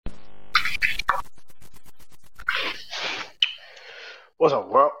What's up,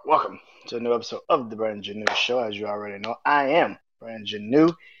 world? Welcome to a new episode of the Brandon Janu Show. As you already know, I am Brandon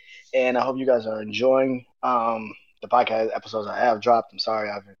Janu, and I hope you guys are enjoying the podcast episodes I have dropped. I'm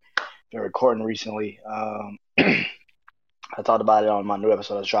sorry I've been recording recently. I talked about it on my new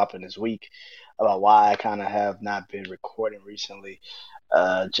episode that's dropping this week about why I kind of have not been recording recently.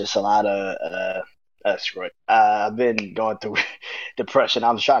 Just a lot of screw it. I've been going through depression. I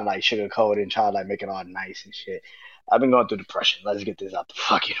was trying to like sugarcoat it and try to like make it all nice and shit. I've been going through depression. Let's get this out the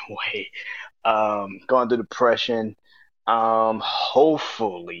fucking way. Going through depression.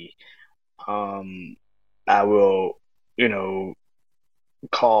 Hopefully, um, I will, you know,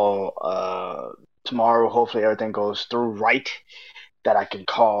 call tomorrow. Hopefully, everything goes through right. That I can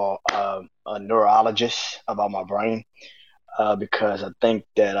call a neurologist about my brain because I think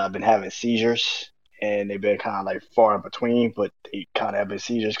that I've been having seizures and they've been kind of like far in between, but they kind of have been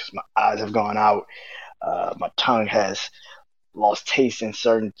seizures because my eyes have gone out. My tongue has lost taste in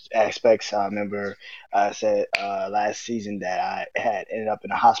certain aspects. I remember I said last season that I had ended up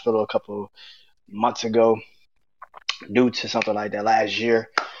in a hospital a couple months ago due to something like that last year.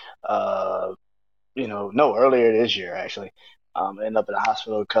 Uh, no, earlier this year actually. Ended up in a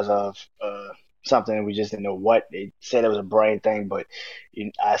hospital because of something we just didn't know what. They said it was a brain thing, but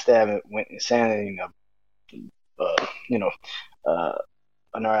I still haven't went and seen you know, uh,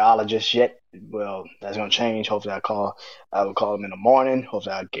 a neurologist yet. Well, that's gonna change. Hopefully, I will call them in the morning.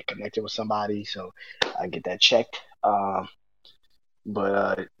 Hopefully, I'll get connected with somebody so I get that checked.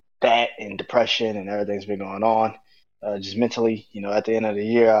 But that and depression and everything's been going on. Just mentally, at the end of the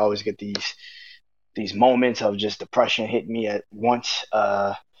year, I always get these moments of just depression hitting me at once.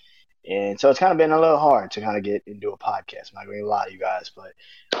 And so it's kind of been a little hard to kind of get into a podcast. I'm not going to lie to you guys, but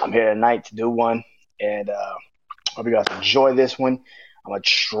I'm here tonight to do one. And hope you guys enjoy this one. I'm going to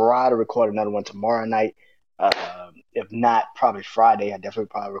try to record another one tomorrow night. If not, probably Friday. I definitely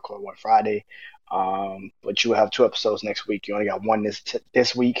probably record one Friday. But you will have two episodes next week. You only got one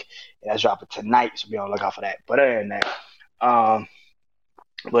this week. And that's dropping tonight, so be on the lookout for that. But other than that,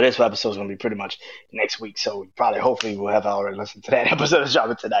 this episode is going to be pretty much next week. So hopefully, we'll have already listened to that episode that's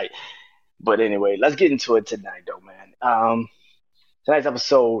dropping tonight. But anyway, let's get into it tonight, though, man. Tonight's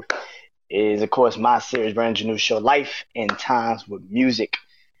episode is, of course, my series, Brand New Show, Life and Times with Music.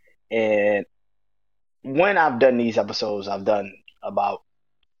 And when I've done these episodes, I've done about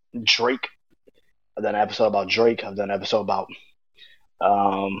Drake. I've done an episode about Drake. I've done an episode about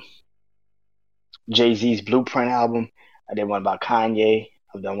um, Jay-Z's Blueprint album. I did one about Kanye.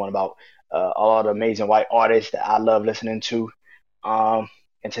 I've done one about all the amazing white artists that I love listening to. And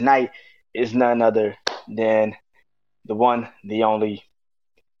tonight is none other than the one, the only,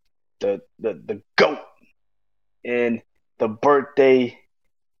 the GOAT and the birthday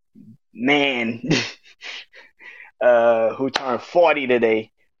man who turned 40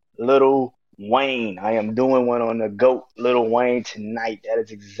 today, Lil Wayne. I am doing one on the GOAT, Lil Wayne, tonight. That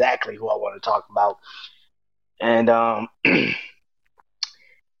is exactly who I want to talk about. And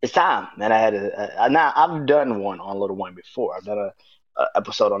it's time that I had now I've done one on Lil Wayne before. I've done a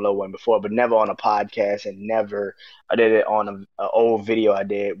episode on Lil Wayne before, but never on a podcast, and never I did it on a old video I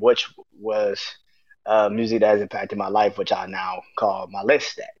did, which was music that has impacted my life, which I now call my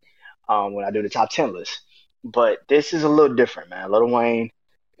list that when I do the top 10 list. But this is a little different, man. Lil Wayne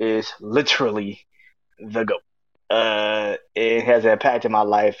is literally the GOAT. It has impacted my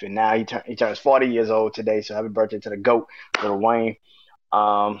life, and now he turns 40 years old today. So happy birthday to the GOAT, Lil Wayne.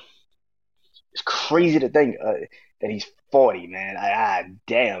 Um, it's crazy to think that he's 40, man.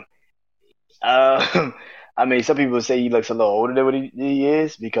 Damn. I mean, some people say he looks a little older than what he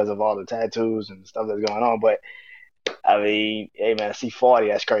is because of all the tattoos and stuff that's going on. But I mean, hey man, I see 40,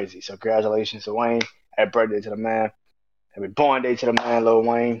 that's crazy. So congratulations to Wayne. Happy birthday to the man. Happy born day to the man, Lil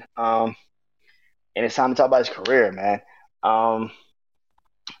Wayne. And it's time to talk about his career, man. Um,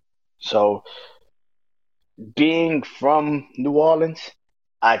 so being from New Orleans,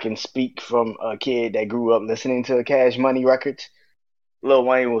 I can speak from a kid that grew up listening to Cash Money records. Lil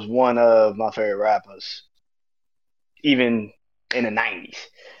Wayne was one of my favorite rappers, even in the 90s.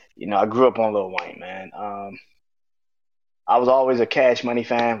 I grew up on Lil Wayne, man. I was always a Cash Money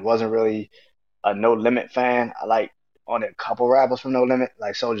fan, wasn't really a No Limit fan. I like on a couple rappers from No Limit,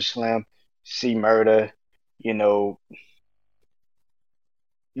 like Soldier Slim, C Murder, you know,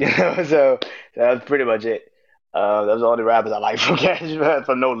 so that's pretty much it. Those are all the rappers I like from Cash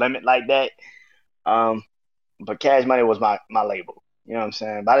from No Limit like that. Um, but Cash Money was my label. You know what I'm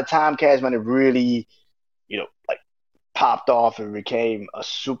saying? By the time Cash Money really, like popped off and became a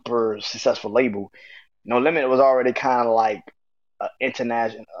super successful label, No Limit was already kind of like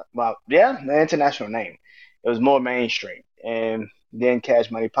international. Well, yeah, the international name. It was more mainstream, and Then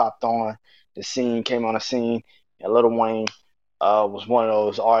Cash Money popped on the scene, came on the scene, and Lil Wayne was one of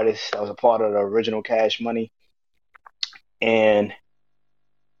those artists that was a part of the original Cash Money. And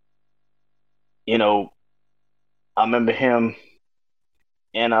you know, I remember him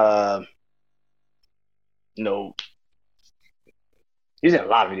in you know, he's in a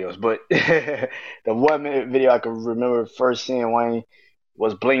lot of videos, but the 1 minute video I can remember first seeing Wayne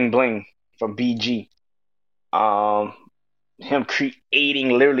was Bling Bling from BG. Um, him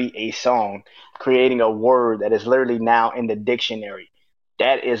creating literally a song, creating a word that is literally now in the dictionary.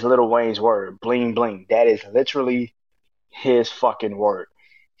 That is Lil Wayne's word, bling bling. That is literally his fucking word.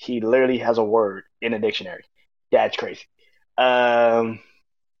 He literally has a word in the dictionary. That's crazy. Um,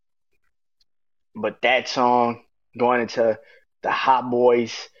 but that song going into the Hot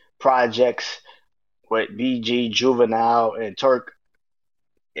Boys projects with BG, Juvenile, and Turk,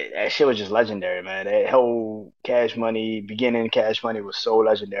 that shit was just legendary, man. That whole Cash Money, beginning Cash Money was so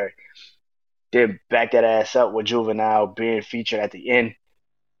legendary. Then back that ass up with Juvenile being featured at the end,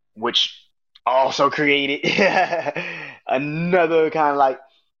 which also created another kind of like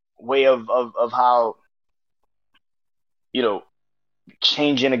way of how, you know,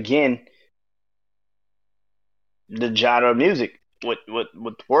 changing again the genre of music with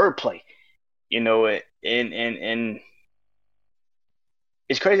wordplay, and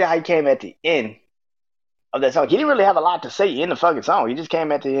it's crazy how he came at the end of that song. He didn't really have a lot to say in the fucking song. He just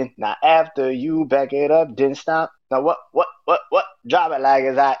came at the end. Now after you back it up, didn't stop. Now what? Drop it like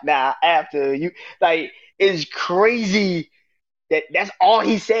it's hot. Now after you, like, it's crazy that that's all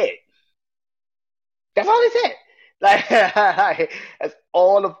he said. That's all he said. Like that's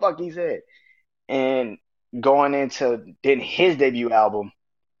all the fuck he said. And going into then his debut album,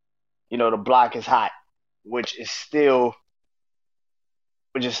 The Block is Hot, which is still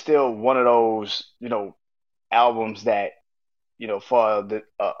one of those, albums that, for the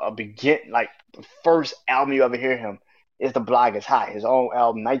a begin like the first album you ever hear him is The Block is Hot, his own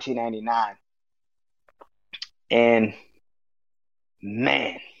album, 1999. And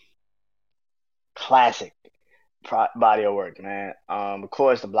man, classic body of work, man. Of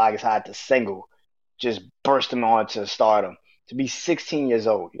course, The Block is Hot, the single, just burst him on to stardom. To be 16 years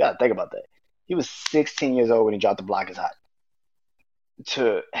old, you gotta think about that. He was 16 years old when he dropped The Block is Hot.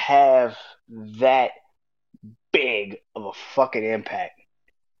 To have that big of a fucking impact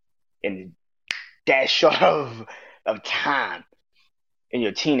in that short of time in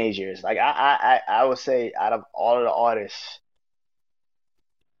your teenage years, like I would say, out of all of the artists,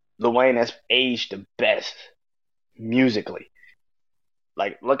 Lil Wayne has aged the best musically.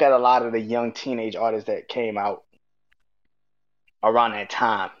 Like, look at a lot of the young teenage artists that came out around that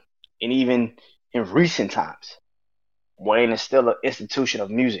time, and even in recent times, Wayne is still an institution of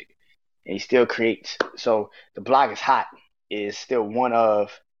music, and he still creates. So The Block is Hot is still one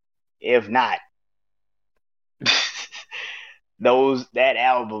of, if not those, that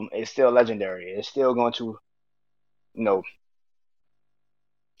album is still legendary. It's still going to, you know,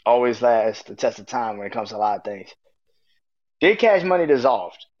 always last the test of time when it comes to a lot of things. Did Cash Money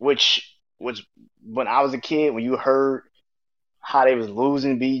dissolved, which was when I was a kid, when you heard how they was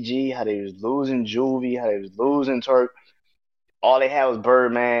losing BG, how they was losing Juvie, how they was losing Turk. All they had was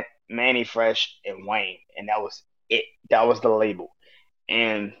Birdman, Manny Fresh, and Wayne, and that was it. That was the label.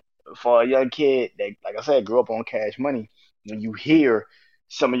 And for a young kid that, like I said, grew up on Cash Money, when you hear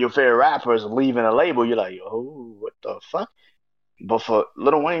some of your favorite rappers leaving a label, you're like, oh, what the fuck? But for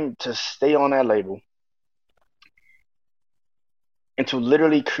Lil Wayne to stay on that label and to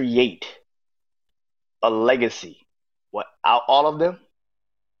literally create a legacy without all of them,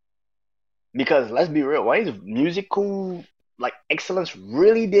 because let's be real, Wayne's musical like excellence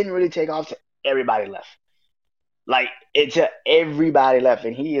really didn't really take off to everybody left. Like, it to everybody left,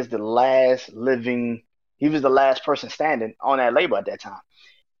 and he is the last living. He was the last person standing on that label at that time.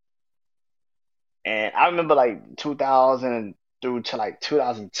 And I remember like 2000 through to like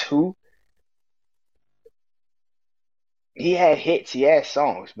 2002, he had hits, he had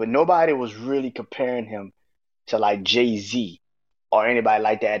songs, but nobody was really comparing him to like Jay-Z or anybody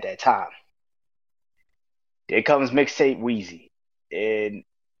like that at that time. There comes mixtape Wheezy, and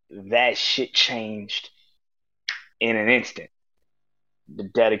that shit changed in an instant. The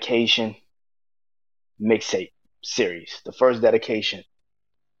dedication mixtape series, the first dedication,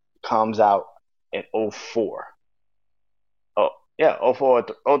 comes out in '04. Oh, yeah, '04,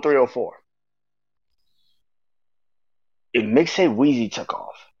 '03, '04. And mixtape Wheezy took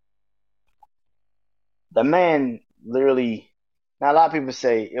off. The man literally, now a lot of people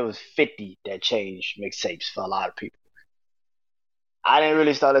say it was 50 that changed mixtapes for a lot of people. I didn't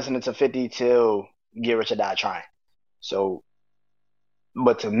really start listening to 50 till Get Rich or Die Trying. So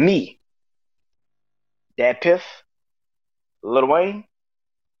But to me, that Piff, Lil Wayne,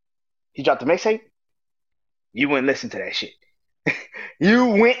 he dropped the mixtape. You wouldn't listen to that shit. You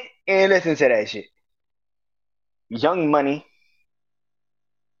went and listened to that shit. Young Money,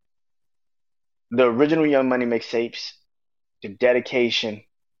 the original Young Money mixtapes, the Dedication,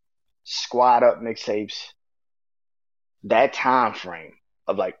 Squad Up mixtapes, that time frame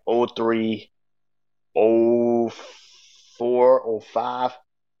of like '03, '04, '05,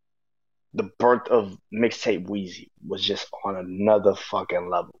 the birth of mixtape Wheezy was just on another fucking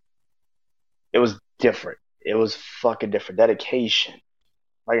level. It was different. It was fucking different. Dedication.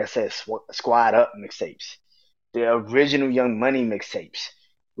 Like I said, Squad Up mixtapes. The original Young Money mixtapes.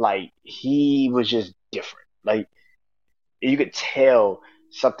 Like, he was just different. Like, you could tell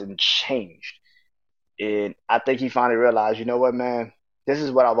something changed. And I think he finally realized, you know what, man? This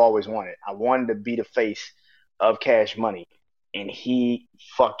is what I've always wanted. I wanted to be the face of Cash Money. And he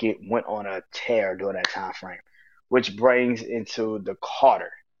fucking went on a tear during that time frame. Which brings into the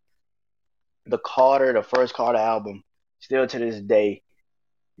Carter. The Carter, the first Carter album, still to this day,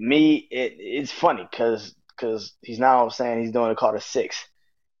 it's funny because he's now saying he's doing a Carter 6.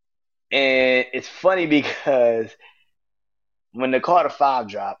 And it's funny because when the Carter 5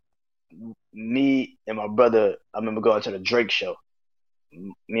 dropped, me and my brother, I remember going to the Drake show.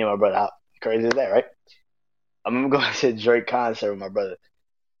 Me and my brother, how crazy is that, right? I remember going to the Drake concert with my brother.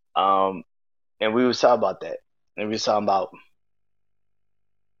 Um, and we was talking about that. And we was talking about,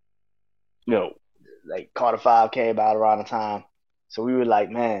 you know, like Carter 5 came out around the time. So we were like,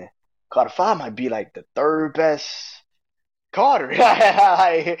 man, Carter 5 might be like the third best Carter.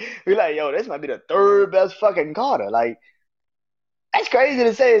 Like, we like, yo, this might be the third best fucking Carter. Like, that's crazy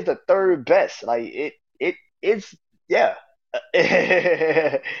to say it's the third best. Like, it's yeah.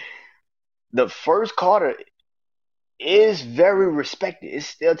 The first Carter is very respected. It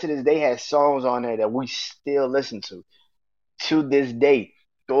still to this day has songs on there that we still listen to this day.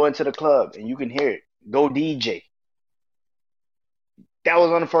 Go into the club and you can hear it. Go DJ. That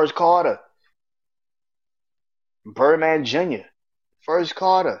was on the first Carter. Birdman Jr. First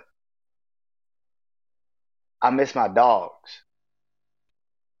Carter. I miss my dogs.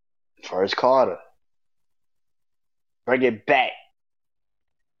 First Carter. Bring it back.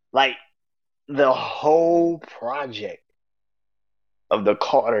 Like, the whole project of the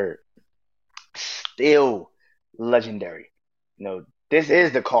Carter still legendary. You know, this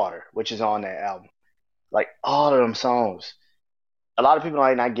is the Carter, which is on that album. Like, all of them songs. A lot of people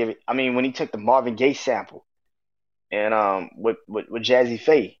might not give it. I mean, when he took the Marvin Gaye sample and with Jazzy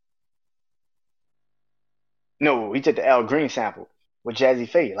Faye. No, he took the Al Green sample with Jazzy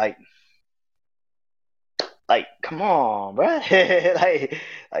Faye. Like, come on, bro.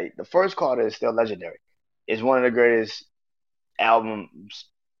 like the first Carter is still legendary. It's one of the greatest albums.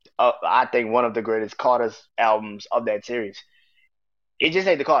 I think one of the greatest Carter's albums of that series. It just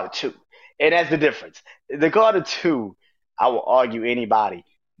ain't the Carter 2. And that's the difference. The Carter 2, I will argue anybody.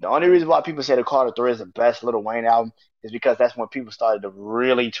 The only reason why people say the Carter 3 is the best Lil Wayne album is because that's when people started to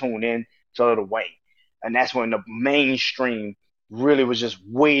really tune in to Lil Wayne. And that's when the mainstream really was just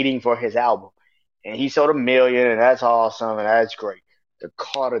waiting for his album. And he sold 1 million, and that's awesome, and that's great. The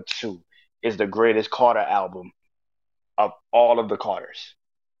Carter 2 is the greatest Carter album of all of the Carters.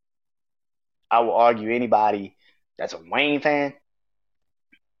 I will argue anybody that's a Wayne fan,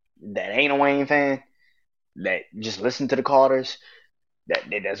 that ain't a Wayne fan, that just listen to the Carters,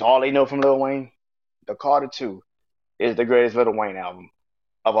 that's all they know from Lil Wayne. The Carter 2 is the greatest Lil Wayne album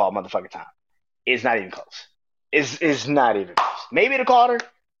of all motherfucking time. It's not even close. It's not even close. Maybe the Carter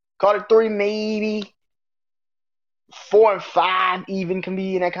 3, maybe 4 and 5 even can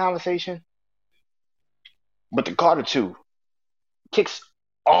be in that conversation. But the Carter 2 kicks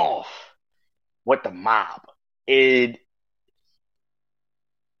off with the mob. It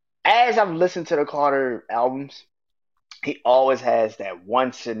As I've listened to the Carter albums, he always has that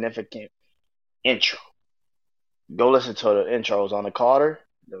one significant intro. Go listen to the intros on the Carter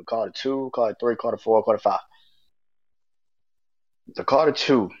 2, Carter 3, Carter 4, Carter 5. The Carter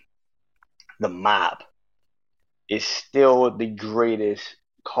 2, the mob, is still the greatest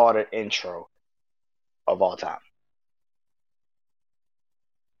Carter intro of all time.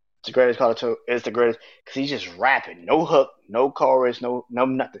 It's the greatest Carter 2. It's the greatest because he's just rapping. No hook, no chorus, no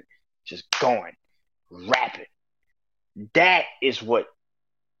nothing. Just going, rapping. That is what,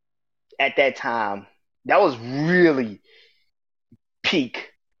 at that time, that was really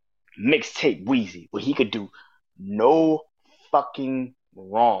peak mixtape Wheezy, where he could do no fucking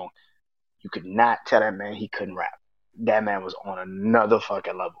wrong. You could not tell that man he couldn't rap. That man was on another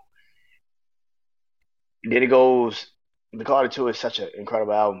fucking level. Then it goes The Carter Two is such an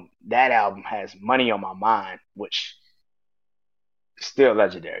incredible album. That album has Money on My Mind, which is still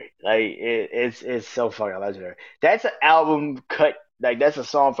legendary. Like it's so fucking legendary. That's an album cut. Like that's a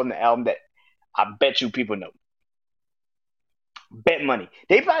song from the album that I bet you people know. Bet money.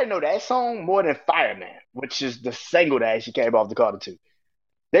 They probably know that song more than Fireman, which is the single that actually came off the Carter Two.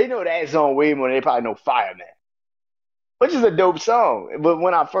 They know that song way more than they probably know Fireman, which is a dope song. But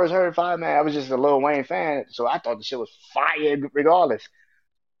when I first heard Fireman, I was just a Lil Wayne fan, so I thought the shit was fire regardless.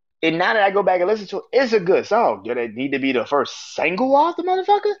 And now that I go back and listen to it, it's a good song. Did it need to be the first single off the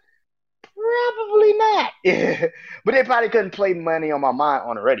motherfucker? Probably not. But they probably couldn't play Money on My Mind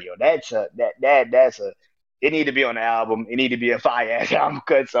on the radio. That's a it need to be on the album. It need to be a fire ass album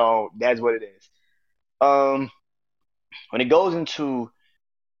cut song. That's what it is. Um when it goes into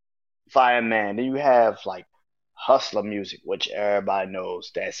Fireman, then you have like Hustler Music, which everybody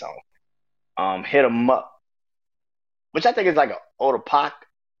knows that song. Hit 'em Up, which I think is like an older Pac.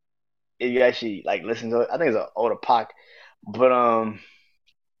 If you actually like listen to it, I think it's an older Pac. But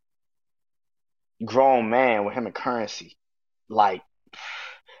Grown Man with him and Currency, like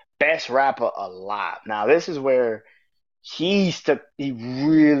best rapper alive. Now this is where he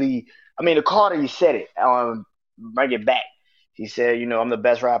really. I mean, the Carter he said it. Bring it back. He said, I'm the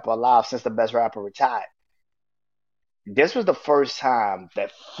best rapper alive since the best rapper retired. This was the first time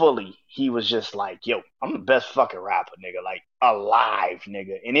that fully he was just like, yo, I'm the best fucking rapper, nigga, like alive,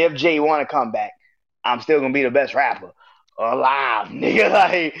 nigga. And if Jay want to come back, I'm still gonna be the best rapper alive,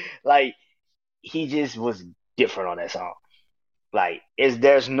 nigga. Like he just was different on that song. Like, is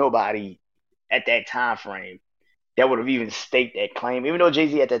there's nobody at that time frame that would have even staked that claim, even though Jay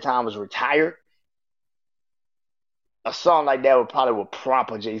Z at that time was retired. A song like that would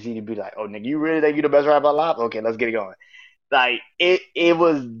prompt a Jay Z to be like, "Oh, nigga, you really think you the best rapper alive? Okay, let's get it going." Like it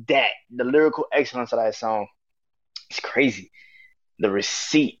was that the lyrical excellence of that song is crazy. The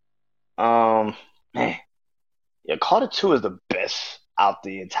receipt, um, man, yeah, Carter Two is the best out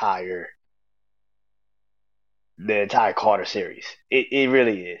the entire Carter series. It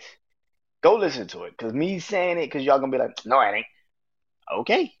really is. Go listen to it, cause me saying it, cause y'all gonna be like, no, it ain't.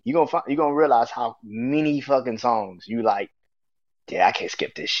 Okay, you gonna realize how many fucking songs you like. Yeah, I can't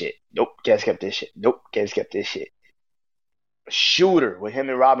skip this shit. Nope, can't skip this shit. Nope, can't skip this shit. Shooter with him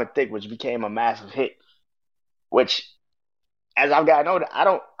and Robin Thicke, which became a massive hit. Which, as I've gotten older,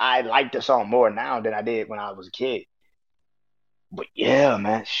 I like the song more now than I did when I was a kid. But yeah,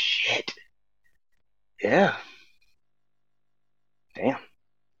 man, shit, yeah, damn.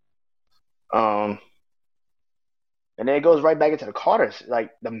 Um, and then it goes right back into the Carters,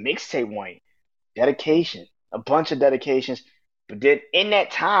 like the mixtape Wayne, dedication, a bunch of dedications. But then in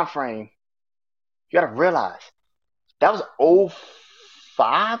that time frame, you gotta realize that was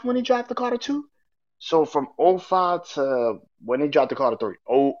 '05 when he dropped the Carter 2. So from '05 to when he dropped the Carter 3,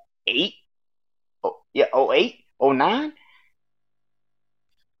 '08, oh, yeah, '08, '09,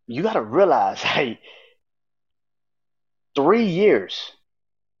 you got to realize, hey, 3 years,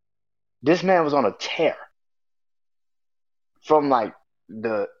 this man was on a tear from like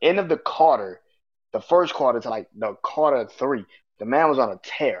the end of the Carter, the first Carter to like the Carter 3. The man was on a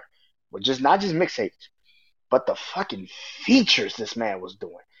tear with just not just mixtapes, but the fucking features this man was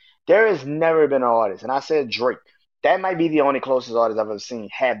doing. There has never been an artist, and I said Drake. That might be the only closest artist I've ever seen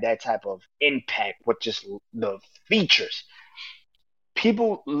have that type of impact with just the features.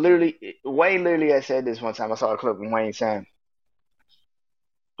 People literally, Wayne literally had said this one time. I saw a clip of Wayne saying,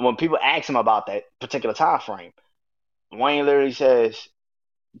 when people ask him about that particular time frame, Wayne literally says,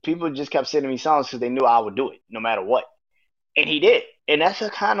 people just kept sending me songs because they knew I would do it no matter what. And he did. And that's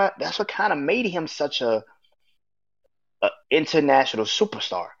what kind of made him such a international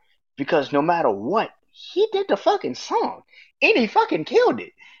superstar, because no matter what, he did the fucking song and he fucking killed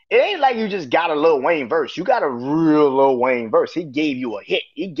it. It ain't like you just got a Lil Wayne verse. You got a real Lil Wayne verse. He gave you a hit.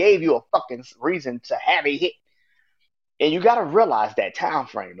 He gave you a fucking reason to have a hit. And you got to realize that time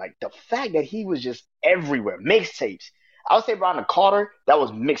frame, like the fact that he was just everywhere. Mixtapes. I would say around the Carter, that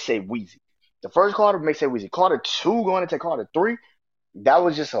was mixtape Weezy. The first Carter, mixtape Weezy. Carter 2 going into Carter 3, that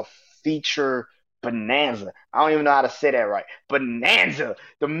was just a feature bonanza. I don't even know how to say that right. Bonanza.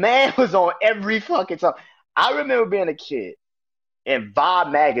 The man was on every fucking song. I remember being a kid in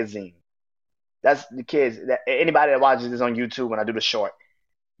Vibe magazine. That's the kids. Anybody that watches this on YouTube when I do the short.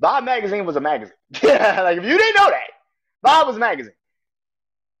 Vibe magazine was a magazine. Like if you didn't know that, Vibe was a magazine.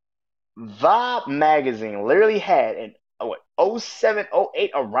 Vibe magazine literally had in what '07,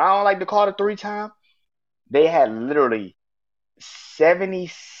 '08, around like the Carter 3 time, they had literally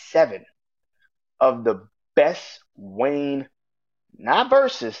 77 of the best Wayne, not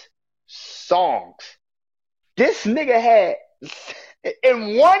verses, songs This nigga had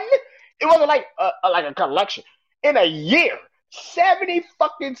in one. It wasn't like like a collection. In a year, 70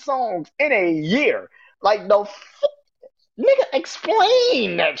 fucking songs in a year. Like the nigga,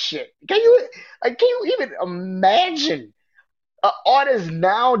 explain that shit. Can you even imagine an artist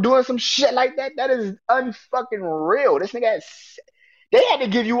now doing some shit like that? That is unfucking real. This nigga they had to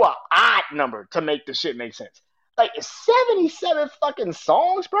give you a odd number to make the shit make sense. Like 77 fucking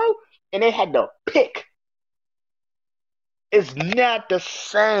songs, bro, and they had to pick. It's not the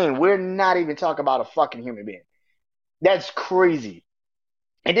same. We're not even talking about a fucking human being. That's crazy.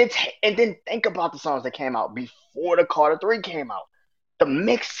 And then think about the songs that came out before the Carter 3 came out. The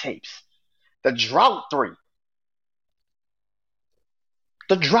mixtapes. The Drought 3.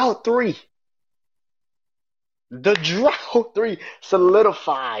 The Drought 3. The Drought 3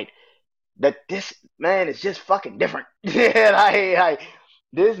 solidified that this man is just fucking different. Yeah,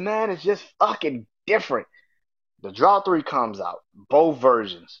 this man is just fucking different. The Drought 3 comes out, both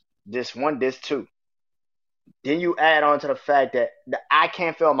versions. This one, this two. Then you add on to the fact that the I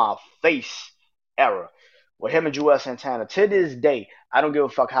Can't Feel My Face era with him and Joel Santana. To this day, I don't give a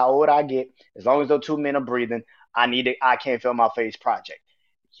fuck how old I get. As long as those two men are breathing, I need it. I Can't Feel My Face project.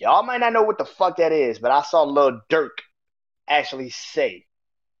 Y'all might not know what the fuck that is, but I saw Lil Durk actually say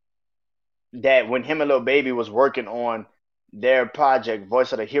that when him and Lil Baby was working on their project,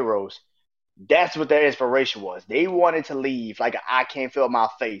 Voice of the Heroes, that's what their inspiration was. They wanted to leave like a I Can't Feel My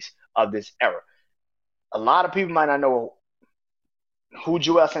Face of this era. A lot of people might not know who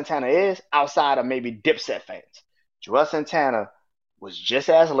Joel Santana is outside of maybe Dipset fans. Joel Santana was just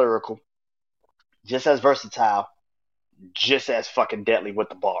as lyrical, just as versatile, just as fucking deadly with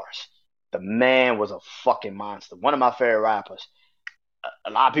the bars. The man was a fucking monster. One of my favorite rappers. A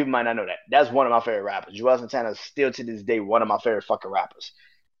lot of people might not know that. That's one of my favorite rappers. Joel Santana is still to this day one of my favorite fucking rappers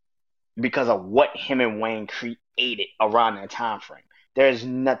because of what him and Wayne created around that time frame. There's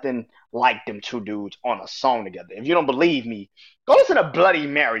nothing like them two dudes on a song together. If you don't believe me, go listen to Bloody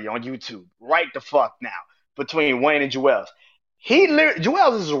Mary on YouTube right the fuck now between Wayne and Joel's.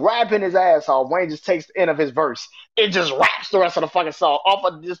 Joel's is rapping his ass off. Wayne just takes the end of his verse and just raps the rest of the fucking song off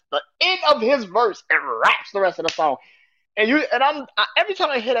of just the end of his verse and raps the rest of the song. Every time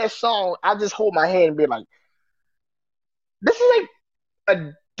I hear that song, I just hold my hand and be like, this is like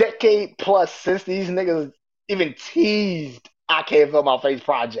a decade plus since these niggas even teased I Can't Feel My Face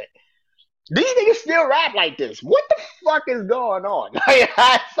project. These niggas still rap like this. What the fuck is going on?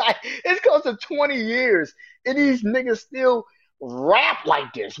 It's close to 20 years and these niggas still rap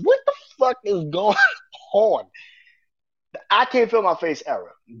like this. What the fuck is going on? I Can't Feel My Face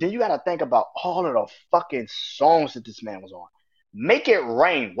era. Then you gotta think about all of the fucking songs that this man was on. Make It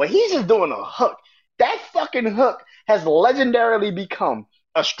Rain, where he's just doing a hook. That fucking hook has legendarily become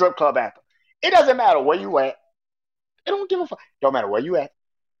a strip club anthem. It doesn't matter where you at. It don't give a fuck. Don't matter where you at.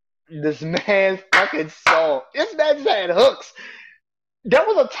 This man's fucking song. This man's had hooks. There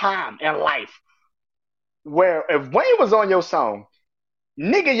was a time in life where if Wayne was on your song,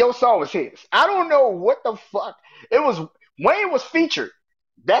 nigga, your song was his. I don't know what the fuck. It was Wayne was featured.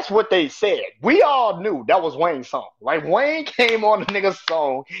 That's what they said. We all knew that was Wayne's song. Like Wayne came on the nigga's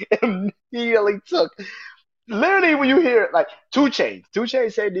song and immediately took. Literally, when you hear it, like 2 Chainz. 2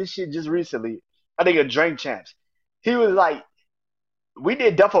 Chainz said this shit just recently. I think at Drink Champs. He was like, we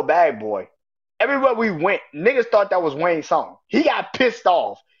did Duffel Bag Boy. Everywhere we went, niggas thought that was Wayne's song. He got pissed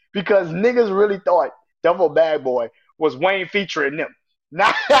off because niggas really thought Duffel Bag Boy was Wayne featuring them.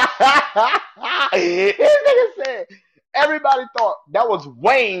 Nah, this nigga said everybody thought that was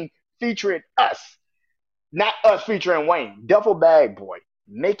Wayne featuring us, not us featuring Wayne. Duffel Bag Boy,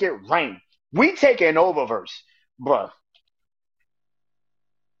 Make It Rain. We taking over verse, bruh.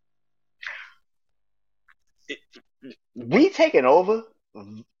 We taking over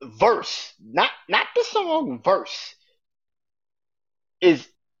verse, not the song verse is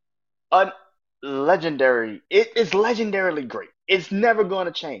un legendary. It is legendarily great. It's never going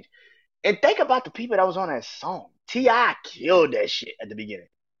to change. And think about the people that was on that song. T.I. killed that shit at the beginning.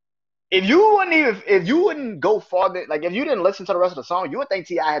 If you wouldn't go farther, like if you didn't listen to the rest of the song, you would think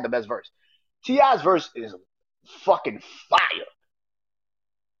T.I. had the best verse. T.I.'s verse is fucking fire.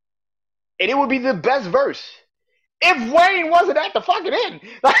 And it would be the best verse. If Wayne wasn't at the fucking end,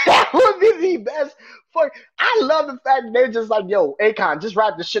 like, that would be the best. I love the fact that they're just like, yo, Akon, just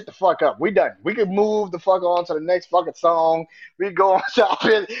wrap this shit the fuck up. We done. We can move the fuck on to the next fucking song. We can go on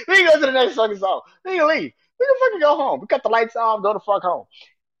shopping. We can go to the next fucking song. We can leave. We can fucking go home. We cut the lights off, go the fuck home.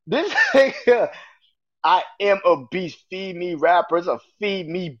 This nigga, I am a beast. Feed me rappers or feed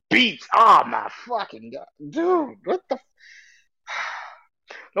me beats. Oh my fucking god. Dude, what the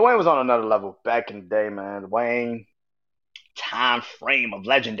Lil Wayne was on another level back in the day, man. Wayne time frame of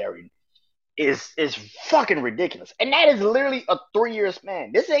legendary is fucking ridiculous. And that is literally a 3 year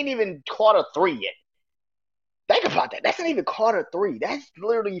span. This ain't even quarter three yet. Think about that. That's not even quarter three. That's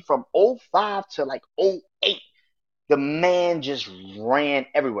literally from '05 to like '08. The man just ran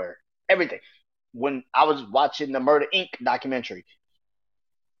everywhere. Everything. When I was watching the Murder Inc. documentary,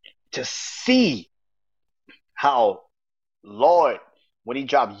 to see how Lord, when he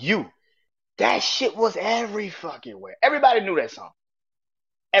dropped You, that shit was every fucking where. Everybody knew that song.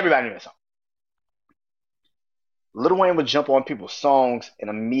 Everybody knew that song. Lil Wayne would jump on people's songs and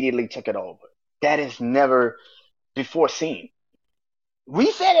immediately take it over. That is never before seen.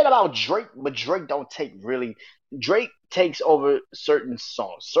 We said it about Drake, but Drake don't take really. Drake takes over certain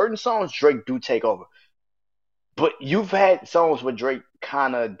songs. Certain songs Drake do take over. But you've had songs where Drake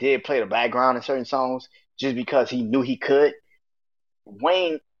kind of did play the background in certain songs just because he knew he could.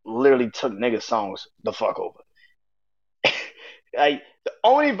 Wayne literally took nigga songs the fuck over. Like the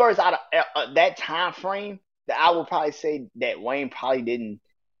only verse out of that time frame that I would probably say that Wayne probably didn't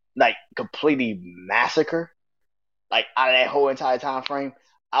like completely massacre, like out of that whole entire time frame,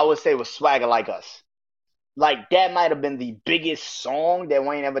 I would say was Swagger Like Us. Like that might have been the biggest song that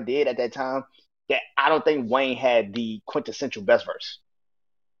Wayne ever did at that time. That I don't think Wayne had the quintessential best verse.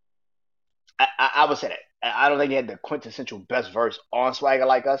 I would say that. I don't think he had the quintessential best verse on Swagger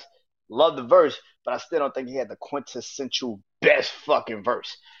Like Us. Love the verse, but I still don't think he had the quintessential best fucking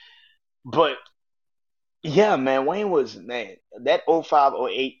verse. But yeah, man, Wayne was man that '05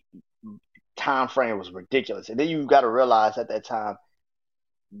 '08 time frame was ridiculous. And then you got to realize at that time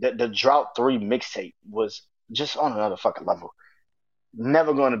that the Drought 3 mixtape was just on another fucking level.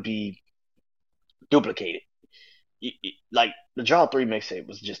 Never going to be duplicated. Like the Drought 3 mixtape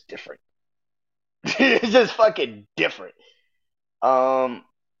was just different. It's just fucking different. Um,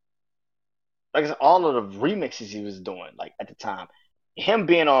 like I said, all of the remixes he was doing, like at the time, him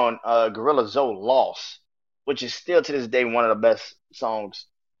being on Gorilla Zoe Lost, which is still to this day one of the best songs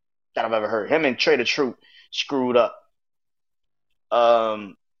that I've ever heard. Him and Trader Troop screwed up.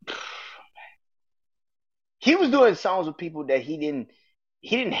 Um, he was doing songs with people that he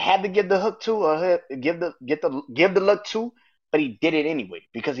didn't have to give the hook to or give the look to, but he did it anyway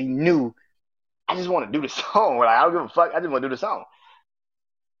because he knew I just want to do the song. Like I don't give a fuck. I just want to do the song.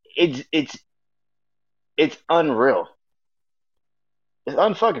 It's it's it's unreal. It's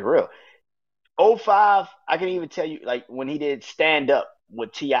unfucking real. '05, I can even tell you like when he did Stand Up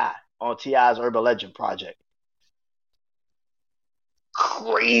with T.I. on T.I.'s Urban Legend project.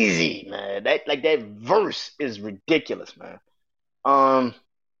 Crazy, man. That verse is ridiculous, man. Um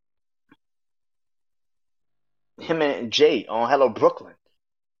Him and Jay on Hello Brooklyn.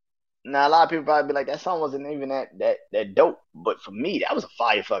 Now a lot of people probably be like, that song wasn't even that dope. But for me, that was a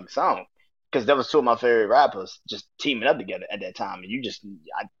fire fucking song. Because that was two of my favorite rappers just teaming up together at that time. And you just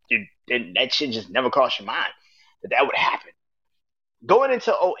that shit just never crossed your mind that would happen. Going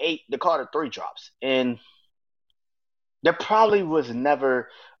into '08, the Carter 3 drops. And there probably was never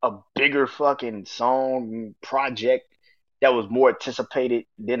a bigger fucking song project that was more anticipated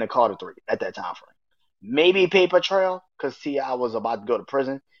than the Carter 3 at that time frame. Maybe Paper Trail, because T.I. was about to go to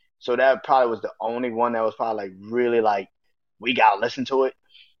prison. So that probably was the only one that was probably like really like we gotta listen to it.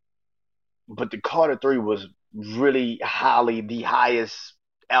 But the Carter 3 was really highly the highest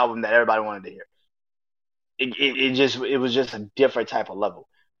album that everybody wanted to hear. It was just a different type of level.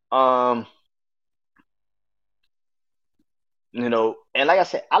 Um, and like I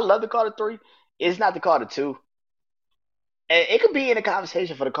said, I love the Carter 3. It's not the Carter 2. And it could be in a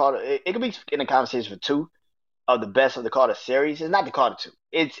conversation for the Carter. It could be in a conversation for two of the best of the Carter series. It's not the Carter 2.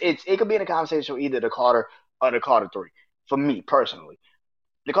 It could be in a conversation for either the Carter or the Carter 3. For me personally,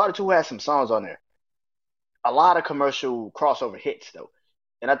 the Carter 2 has some songs on there. A lot of commercial crossover hits though,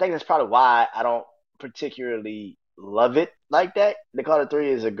 and I think that's probably why I don't particularly love it like that. The Carter 3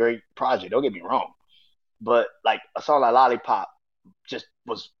 is a great project. Don't get me wrong, but like a song like Lollipop just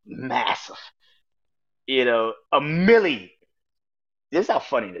was massive. A milli. This is how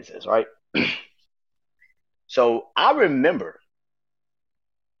funny this is, right? So I remember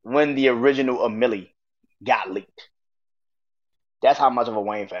when the original A Milli got leaked. That's how much of a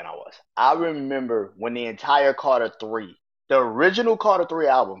Wayne fan I was. I remember when the entire Carter 3, the original Carter 3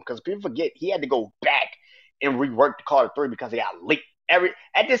 album, because people forget he had to go back and rework the Carter 3 because it got leaked.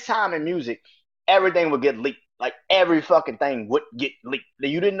 At this time in music, everything would get leaked. Like every fucking thing would get leaked.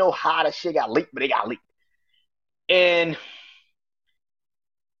 You didn't know how the shit got leaked, but it got leaked. And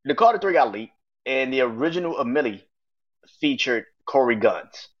the Carter 3 got leaked, and the original A Milli featured Corey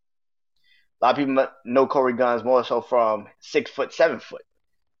Guns. A lot of people know Corey Guns more so from 6 foot, 7 foot.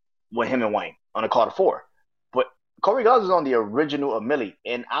 with him and Wayne on the Carter 4. But Corey Guns was on the original of Millie,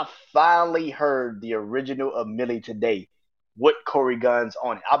 and I finally heard the original of Millie today with Corey Guns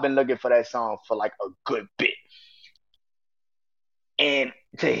on it. I've been looking for that song for like a good bit. And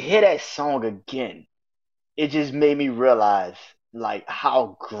to hear that song again, it just made me realize like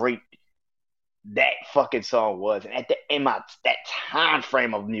how great that fucking song was. And at the in my that time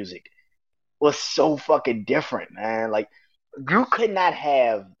frame of music was so fucking different, man. Like you could not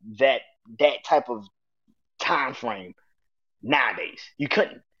have that type of time frame nowadays. You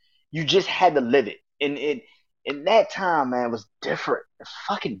couldn't. You just had to live it. And it in that time, man, was different. It's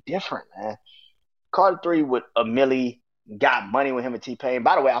fucking different, man. Carter 3 with a Millie, Got Money with him and T Pain.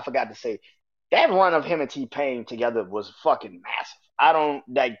 By the way, I forgot to say that run of him and T Pain together was fucking massive. I don't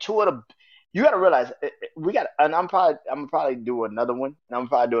like two of the. You got to realize we got, and I'm gonna probably do another one, and I'm gonna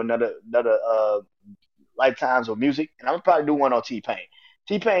probably do another lifetimes of music, and I'm gonna probably do one on T Pain.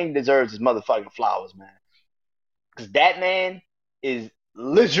 T Pain deserves his motherfucking flowers, man, because that man is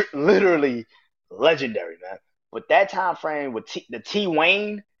literally legendary, man. But that time frame with the T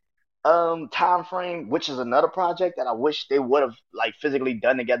Wayne time frame, which is another project that I wish they would have like physically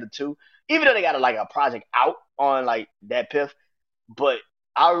done together too. Even though they got like a project out on like that Piff, but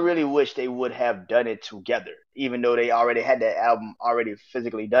I really wish they would have done it together. Even though they already had that album already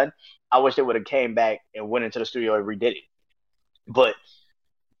physically done, I wish they would have came back and went into the studio and redid it. But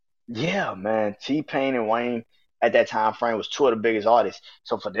yeah, man, T Pain and Wayne at that time frame was two of the biggest artists.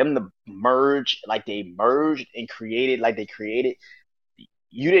 So for them to merge like they merged and created like they created,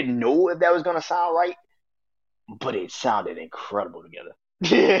 you didn't know if that was gonna sound right, but it sounded incredible together.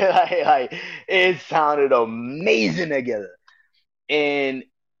 Yeah, it sounded amazing together. And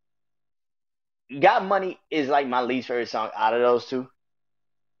Got Money is like my least favorite song out of those two.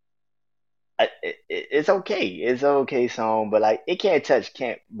 It's okay. It's an okay song, but like it can't touch,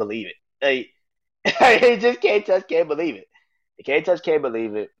 can't believe it. Like, it just can't touch, can't believe it. It can't touch, can't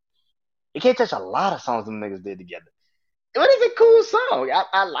believe it. It can't touch a lot of songs them niggas did together. But it's a cool song.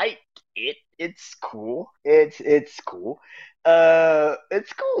 I like it. It's cool. It's cool.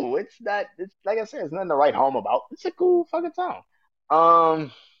 It's cool. It's not. It's like I said. It's nothing to write home about. It's a cool fucking song.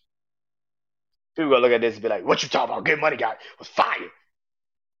 Um, People gonna look at this and be like, "What you talking about? Good Money Guy was fire."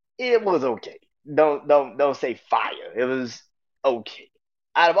 It was okay. Don't say fire. It was okay.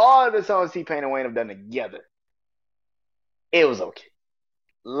 Out of all the songs T Pain and Wayne have done together, it was okay.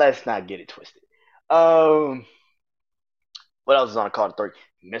 Let's not get it twisted. Um, what else is on Carter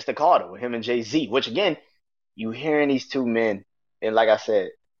 3? Mr. Carter with him and Jay Z, which again, you hearing these two men, and like I said,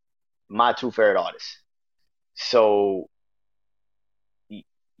 my two favorite artists. So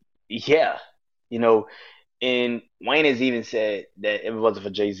yeah, you know, and Wayne has even said that if it wasn't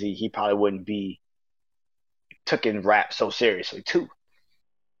for Jay Z, he probably wouldn't be taking rap so seriously too.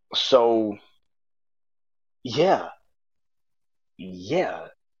 So yeah, yeah,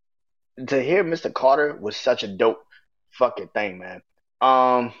 to hear Mr. Carter was such a dope fucking thing, man.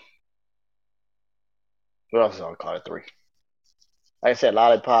 Um, what else is on Carter 3? Like I said,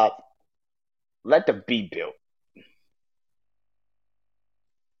 Lollipop, Let the Beat Build.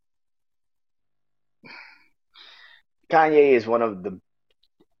 Kanye is one of the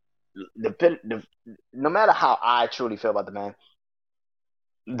no matter how I truly feel about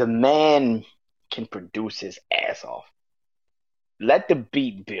the man can produce his ass off. Let the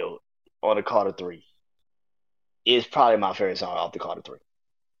Beat Build on the Carter 3 is probably my favorite song off the Carter 3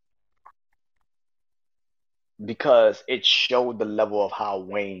 because it showed the level of how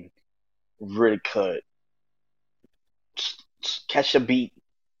Wayne really could catch the beat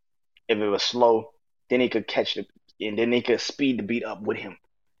if it was slow, then he could catch it and then he could speed the beat up with him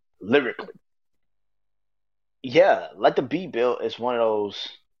lyrically. Yeah, Let the Beat Build is one of those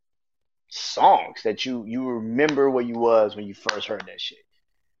songs that you remember where you was when you first heard that shit.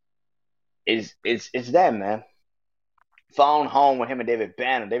 It's that, man. Phone Home with him and David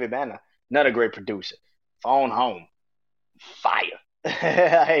Banner. David Banner, another great producer. Phone Home, fire.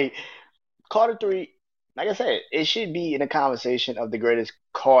 Hey, Carter 3, like I said, it should be in a conversation of the greatest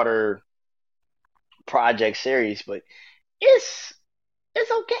Carter project series, but it's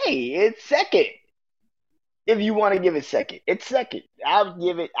it's okay. It's second. If you want to give it second, it's second. I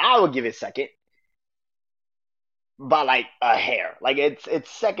would give it second by like a hair. Like it's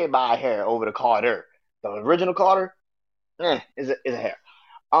second by a hair over the Carter. The original Carter, is a hair.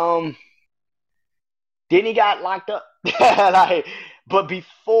 Um, then he got locked up. Like, but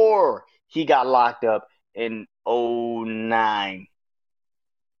before he got locked up in '09,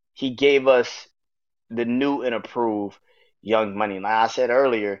 he gave us the new and approved Young Money. Like I said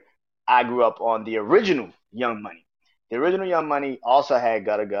earlier, I grew up on the original Young Money. The original Young Money also had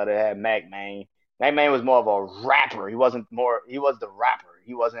Gutter Gutter, had Mac Man. Mac Man was more of a rapper. He wasn't more. He was the rapper.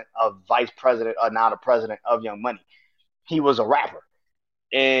 He wasn't a vice president or now the president of Young Money. He was a rapper,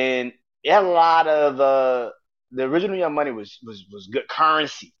 and it had a lot of the original Young Money was good.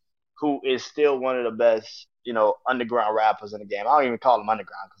 Currency, who is still one of the best underground rappers in the game. I don't even call him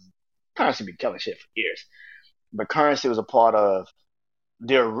underground because Currency been killing shit for years. But Currency was a part of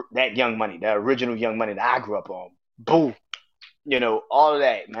that Young Money, that original Young Money that I grew up on. Boo, all of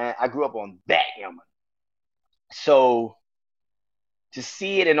that, man. I grew up on that Young Money. So to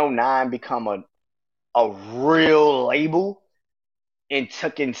see it in '09 become a real label and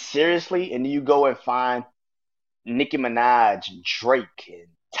taken seriously, and you go and find Nicki Minaj and Drake and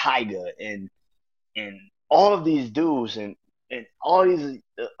Tyga and all of these dudes and all these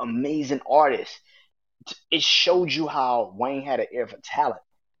amazing artists. It showed you how Wayne had an ear for talent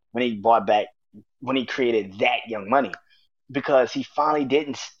when he created that Young Money, because he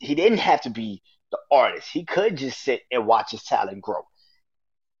didn't have to be the artist. He could just sit and watch his talent grow.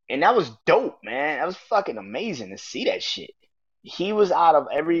 And that was dope, man. That was fucking amazing to see that shit. He was, out of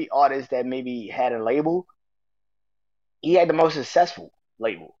every artist that maybe had a label, he had the most successful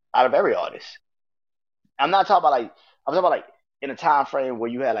label out of every artist. I'm not talking about like I'm talking about like in a time frame where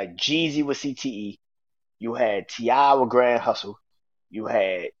you had like Jeezy with CTE, you had T.I. with Grand Hustle, you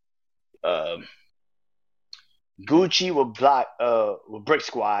had um, Gucci with Brick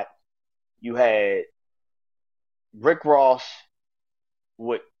Squad, you had Rick Ross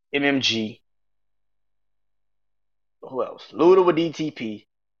with MMG, who else? Luda with DTP.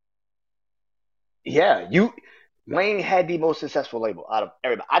 Yeah, you Wayne had the most successful label out of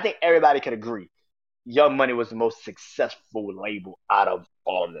everybody. I think everybody could agree. Young Money was the most successful label out of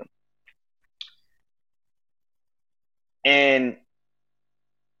all of them. And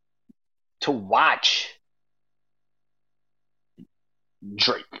to watch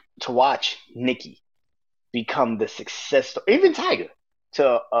Drake, to watch Nicki become the success, even Tyga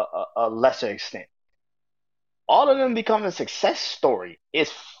to a lesser extent, all of them becoming a success story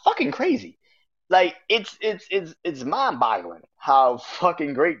is fucking crazy. Like it's mind boggling how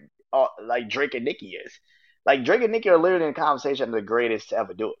fucking great like Drake and Nicki is. Like Drake and Nicki are literally in a conversation of the greatest to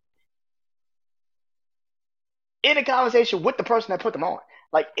ever do it. In a conversation with the person that put them on.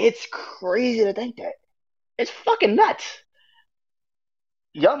 Like it's crazy to think that. It's fucking nuts.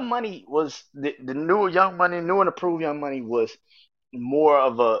 Young Money was the new Young Money, new and approved Young Money was more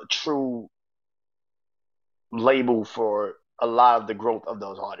of a true label for a lot of the growth of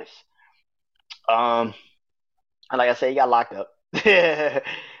those artists. Um, and like I said, he got locked up,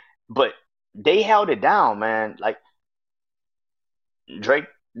 but they held it down, man. Like Drake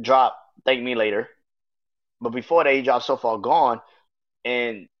dropped "Thank Me Later," but before that, he dropped "So Far Gone,"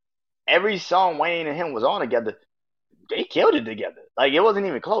 and every song Wayne and him was on together, they killed it together. Like it wasn't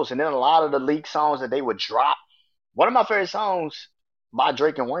even close. And then a lot of the leaked songs that they would drop. One of my favorite songs by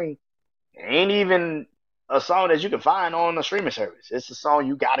Drake and Wayne ain't even a song that you can find on a streaming service. It's a song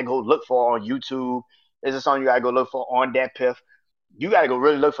you gotta go look for on YouTube. It's a song you gotta go look for on that Piff. You gotta go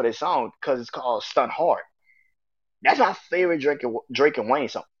really look for this song because it's called "Stunt Hard." That's my favorite Drake and Wayne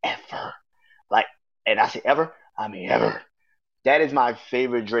song ever. Like, and I say ever, I mean ever. That is my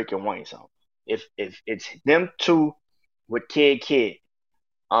favorite Drake and Wayne song. If it's them two with Kid,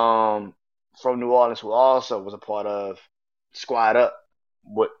 um, from New Orleans, who also was a part of Squad Up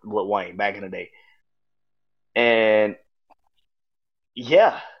with Wayne back in the day. And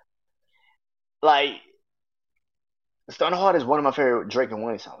yeah, like Stone Hard is one of my favorite Drake and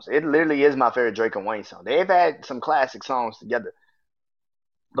Wayne songs. It literally is my favorite Drake and Wayne song. They've had some classic songs together,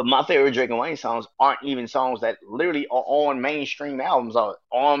 but my favorite Drake and Wayne songs aren't even songs that literally are on mainstream albums or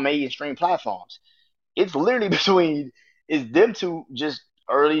on mainstream platforms. It's literally between it's them two just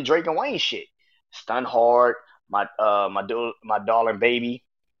early Drake and Wayne shit. Stun Hard, my darling baby,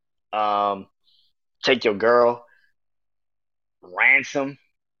 um, Take Your Girl, Ransom,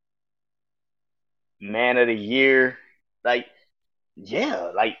 Man of the Year. Like,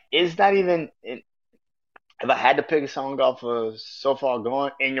 yeah, like it's not even. If I had to pick a song off of So Far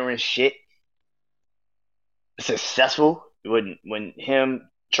Gone, Ignorant Shit, Successful, when him,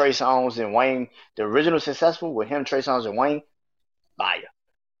 Trey Songz, and Wayne, the original Successful with him, Trey Songz, and Wayne, fire.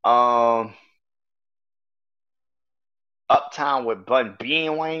 Um, Uptown with Bun B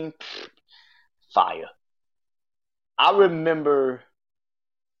and Wayne, fire. I remember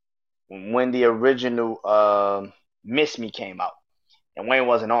when the original Miss Me came out and Wayne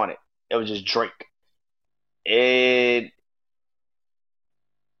wasn't on it. It was just Drake. And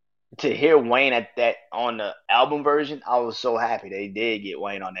to hear Wayne at that on the album version, I was so happy they did get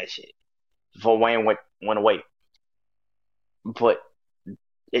Wayne on that shit before Wayne went away. but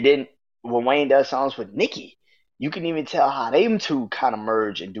it didn't. When Wayne does songs with Nicki, you can even tell how them two kind of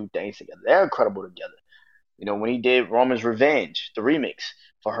merge and do things together. They're incredible together. You know, when he did Roman's Revenge, the remix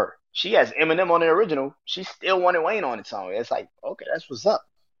for her, she has Eminem on the original. She still wanted Wayne on the song. It's like, okay, that's what's up.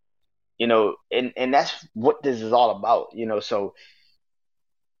 You know, and that's what this is all about. You know, so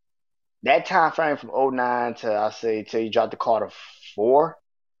that time frame from '09 to I say till he dropped the Carter 4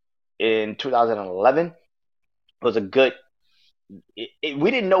 in 2011 was a good.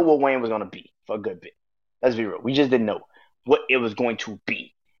 We didn't know what Wayne was going to be for a good bit. Let's be real. We just didn't know what it was going to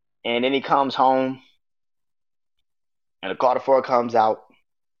be. And then he comes home, and the Carter 4 comes out.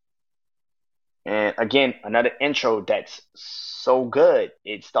 And again, another intro that's so good.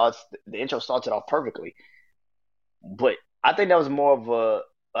 The intro starts it off perfectly. But I think that was more of a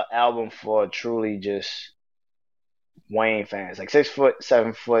album for truly just Wayne fans. Like 6 Foot,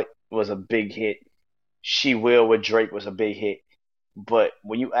 7 Foot was a big hit. She Will with Drake was a big hit. But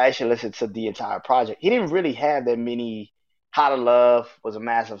when you actually listen to the entire project, he didn't really have that many. How to Love was a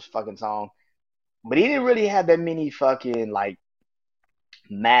massive fucking song, but he didn't really have that many fucking like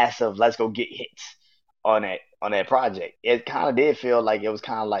massive let's go get hits on that project. It kind of did feel like it was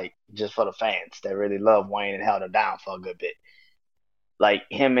kind of like just for the fans that really loved Wayne and held him down for a good bit. Like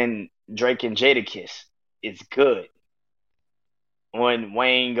him and Drake and Jadakiss, it's good. When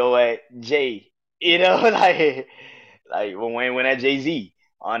Wayne go at Jay, you know, like when Wayne went at Jay Z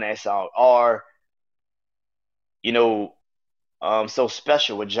on that song, or you know, So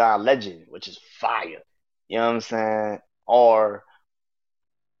Special with John Legend, which is fire. You know what I'm saying? Or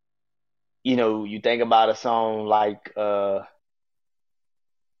you know, you think about a song like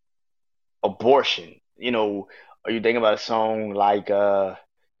Abortion, you know, or you think about a song like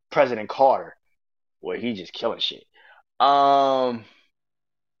President Carter, where he just killing shit. Or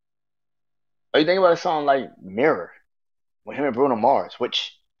you think about a song like Mirror with him and Bruno Mars,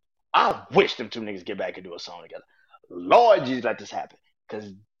 which I wish them two niggas get back and do a song together. Lord Jesus, let this happen.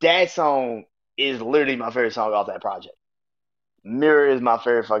 Cause that song is literally my favorite song off that project. Mirror is my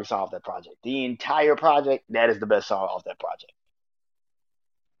favorite fucking song off that project. The entire project, that is the best song off that project.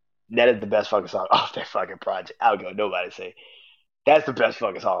 That is the best fucking song off that fucking project. I don't go nobody say that's the best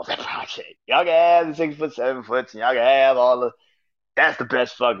fucking song off that project. Y'all can have the 6 Foot, 7 Foot, and y'all can have all the. That's the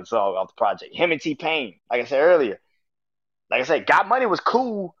best fucking song off the project. Him and T Pain, like I said earlier, like I said, Got Money was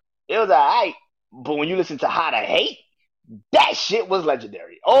cool. It was alright, but when you listen to How to Hate, that shit was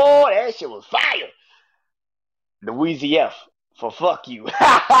legendary. Oh, that shit was fire. The Wheezy F for fuck you.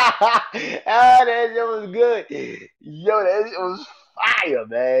 Ah, that shit was good. Yo, that shit was fire,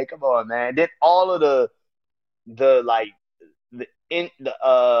 man. Come on, man. Then all of the like the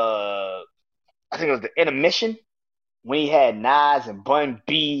I think it was the intermission when he had Nas and Bun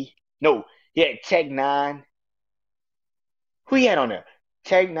B. No, he had Tech Nine. Who he had on there?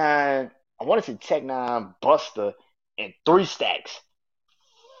 Tech Nine. I want to say Tech Nine, Buster, and Three Stacks.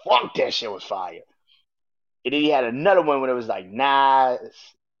 Fuck, that shit was fire. And then he had another one when it was like Nas.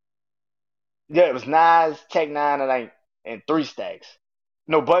 Yeah, it was Nas, Tech Nine, and like and Three Stacks.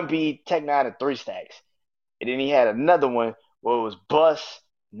 No, Bun B, Tech Nine, and Three Stacks. And then he had another one where it was Bus,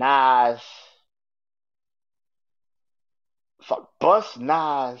 Nas, fuck, Bus,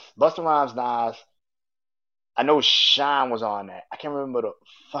 Nas, Busta Rhymes, Nas. I know Shine was on that. I can't remember the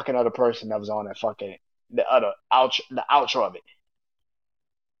fucking other person that was on that fucking the outro of it.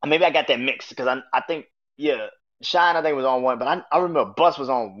 Maybe I got that mixed because I think yeah, Shine I think was on one, but I remember Bus was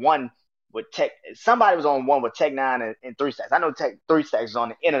on one with Tech. Somebody was on one with Tech Nine and Three Stacks. I know Tech Three Stacks was on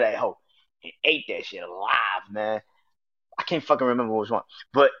the end of that hoe and ate that shit alive, man. I can't fucking remember which one,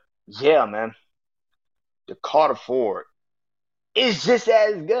 but yeah, man, the Carter Ford is just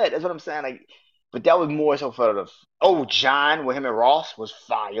as good. That's what I'm saying. Like, but that was more so for the John with him and Ross was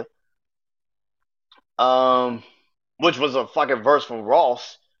fire. Um, which was a fucking verse from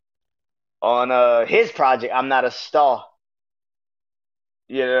Ross on his project. I'm not a star.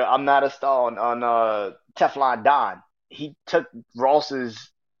 Yeah, I'm not a star on Teflon Don. He took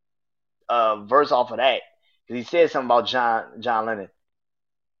Ross's verse off of that because he said something about John Lennon,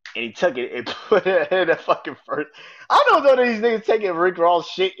 and he took it and put it in the fucking verse. I don't know that these niggas taking Rick Ross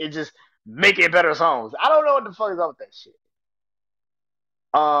shit and just making better songs. I don't know what the fuck is up with that shit.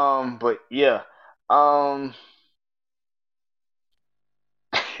 But yeah, I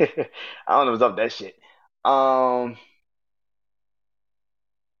don't know what's up with that shit. Um,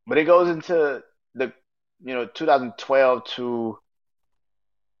 but it goes into the 2012 to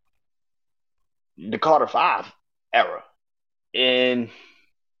the Carter Five era, and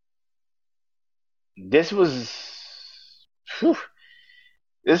this was whew,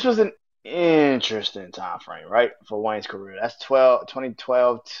 this was an Interesting time frame, right? For Wayne's career. That's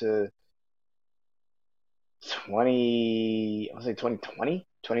 2012 to 20, I was say 2020,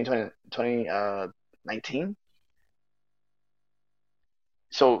 2020, 19.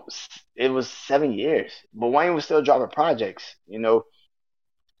 So it was 7 years, but Wayne was still dropping projects. I'm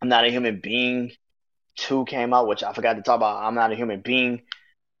Not a Human Being 2 came out, which I forgot to talk about. I'm Not a Human Being.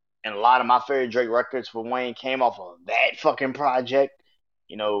 And a lot of my favorite Drake records for Wayne came off of that fucking project.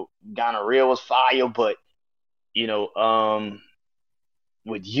 Gonorrhea was fire, but you know,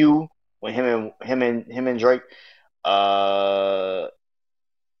 with you, when him and Drake, uh,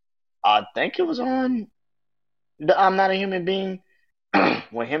 I think it was on the I'm Not a Human Being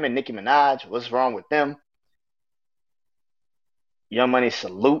when him and Nicki Minaj. What's wrong with them? Young Money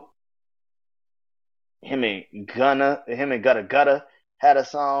Salute. Him and Gutta Gutta had a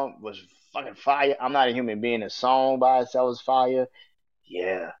song was fucking fire. I'm Not a Human Being. A song by itself was fire.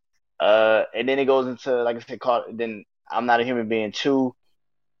 Yeah. And then it goes into like I said, called then I'm Not a Human Being 2.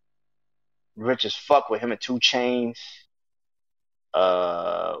 Rich as Fuck with him and 2 Chains.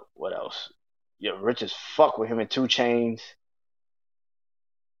 What else? Yeah, Rich as Fuck with him and 2 Chains.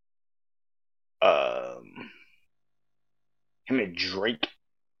 Um, Him and Drake.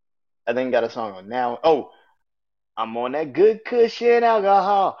 I think got a song on now. Oh, I'm on that good cushion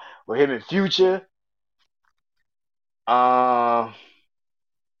alcohol with him and Future. Um,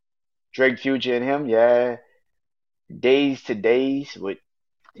 Drake, Future, and him. Yeah. Days to Days with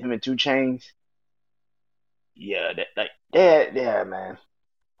him and 2 Chains. Yeah, yeah, man.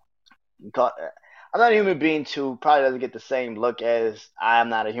 I'm Not a Human Being 2 probably doesn't get the same look as I'm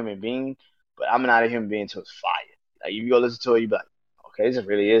Not a Human Being, but I'm Not a Human Being 2 is fire. Like you go listen to it, you be like, okay, this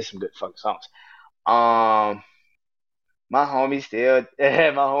really is some good fucking songs. Um, my homie still,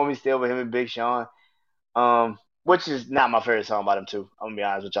 my homie still with him and Big Sean. Which is not my favorite song by them too. I'm gonna be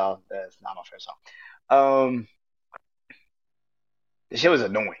honest with y'all, that's not my favorite song. Um, the shit was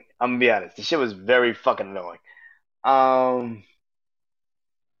annoying. I'm gonna be honest, the shit was very fucking annoying. Um,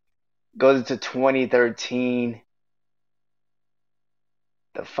 Goes into 2013.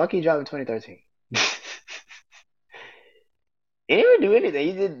 The fuck he dropped in 2013? He didn't even do anything.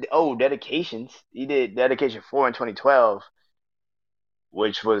 He did dedications. He did dedication 4 in 2012,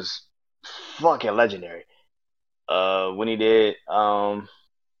 which was fucking legendary. When he did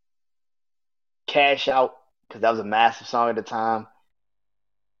Cash Out, because that was a massive song at the time.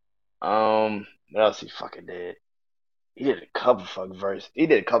 What else he fucking did? He did a couple fucking verses. He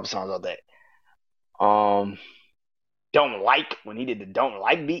did a couple songs on that. Um, Don't Like, when he did the Don't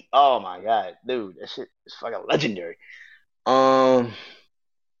Like beat. Oh my god, dude, that shit is fucking legendary. Um,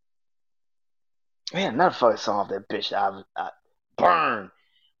 Man, another fucking song off that bitch. Burn,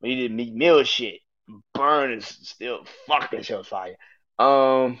 when he did Meek Mill shit. Burn is still fuck that shit was fire.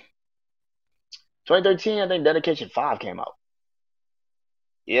 Um, 2013, I think Dedication 5 came out.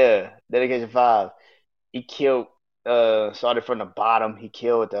 Yeah, Dedication 5. He killed. Started from the bottom. He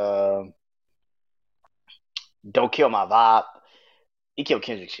killed. Don't Kill My Vibe. He killed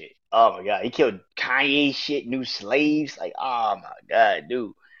Kendrick shit. Oh my god, he killed Kanye shit. New Slaves. Like, oh my god,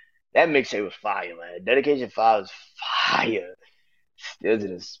 dude, that mixtape was fire, man. Dedication 5 was fire. Still to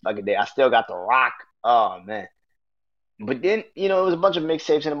this fucking day. I still got the rock. Oh man. But then, it was a bunch of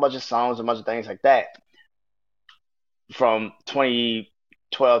mixtapes and a bunch of songs, a bunch of things like that from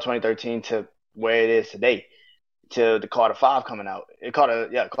 2012, 2013 to where it is today, to the Carter 5 coming out.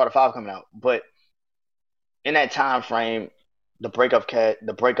 Carter 5 coming out. But in that time frame, the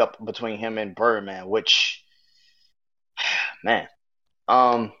breakup between him and Birdman, which, man,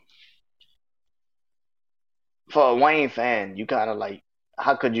 um, for a Wayne fan, you kind of like,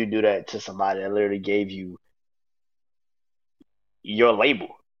 how could you do that to somebody that literally gave you your label?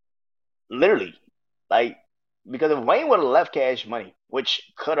 Literally. Like, because if Wayne would have left Cash Money, which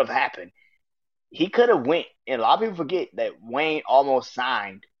could have happened, he could have went, and a lot of people forget that Wayne almost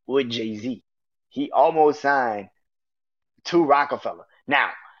signed with Jay-Z. He almost signed to Rockefeller. Now,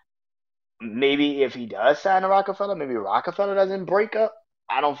 maybe if he does sign to Rockefeller, maybe Rockefeller doesn't break up.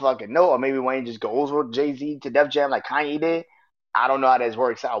 I don't fucking know. Or maybe Wayne just goes with Jay-Z to Def Jam like Kanye did. I don't know how this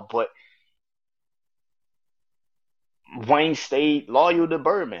works out, but Wayne stayed loyal to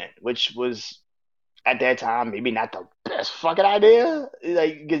Birdman, which was at that time maybe not the best fucking idea.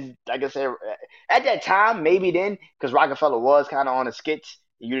 Like, cause, like I said, at that time maybe then, because Rockefeller was kind of on the skits,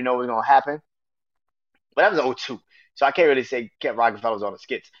 you didn't know what was gonna happen. But that was '02, so I can't really say kept Rockefeller was on the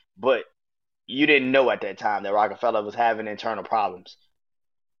skits. But you didn't know at that time that Rockefeller was having internal problems.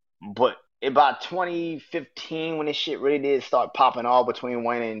 But about 2015, when this shit really did start popping off between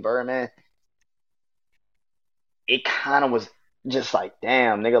Wayne and Birdman, it kind of was. just like,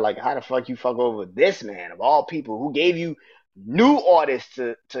 damn, nigga, like, how the fuck you fuck over this man of all people who gave you new artists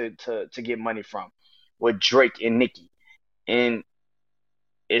to get money from with Drake and Nicki. And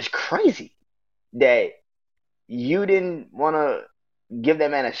it's crazy that you didn't want to give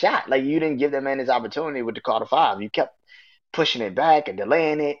that man a shot. Like, you didn't give that man his opportunity with the Carter Five. You kept pushing it back and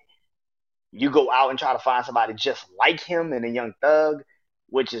delaying it. You go out and try to find somebody just like him and a Young Thug,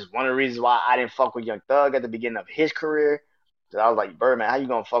 which is one of the reasons why I didn't fuck with Young Thug at the beginning of his career. So I was like, Birdman, how you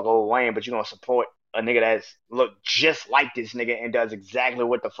gonna fuck over Wayne, but you gonna support a nigga that's look just like this nigga and does exactly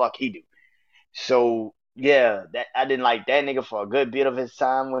what the fuck he do? So yeah, that I didn't like that nigga for a good bit of his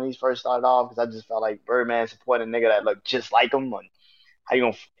time when he first started off because I just felt like Birdman supporting a nigga that looked just like him. And how you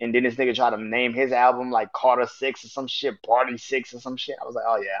gonna? And then this nigga tried to name his album like Carter Six or some shit, Party Six or some shit. I was like,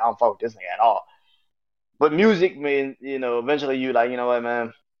 oh yeah, I don't fuck with this nigga at all. But music, man, eventually you like, you know what,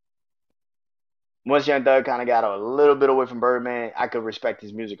 man. Once Young Thug kind of got a little bit away from Birdman, I could respect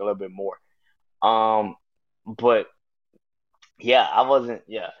his music a little bit more. Um, but yeah, I wasn't,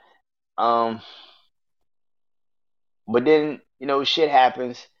 yeah. Um, but then shit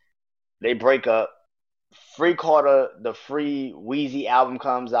happens. They break up. Free Carter, the free Wheezy album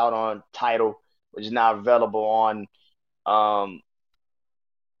comes out on Tidal, which is now available on um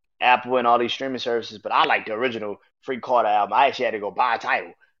Apple and all these streaming services. But I like the original Free Carter album. I actually had to go buy a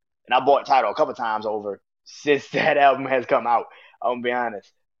Tidal, and I bought Tidal a couple times over since that album has come out. I'm gonna be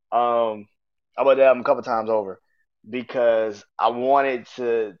honest. I bought the album a couple times over because I wanted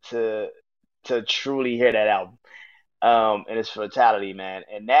to truly hear that album. And it's Fatality, man.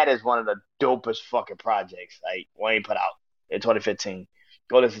 And that is one of the dopest fucking projects like Wayne put out in 2015.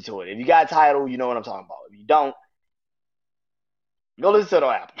 Go listen to it. If you got Tidal, you know what I'm talking about. If you don't, go listen to the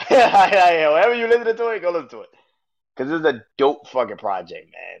album. Wherever you listen to it, go listen to it. Because it's a dope fucking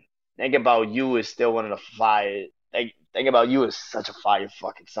project, man. Think About You is still one of the fire. Think About You is such a fire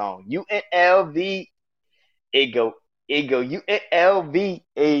fucking song. UNLV, it go, UNLV,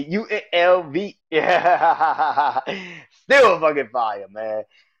 UNLV. Yeah. Still fucking fire, man.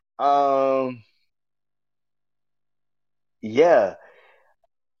 Um, yeah.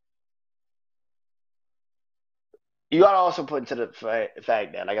 You gotta also put into the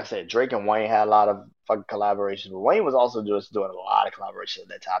fact that, like I said, Drake and Wayne had a lot of fucking collaborations, but Wayne was also just doing a lot of collaborations at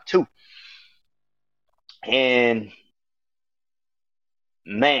that time too. And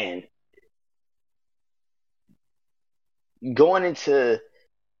man, going into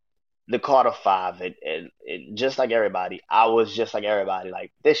the Carter Five, it just like everybody, I was just like everybody.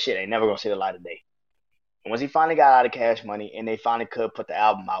 Like, this shit ain't never gonna see the light of day. And once he finally got out of Cash Money and they finally could put the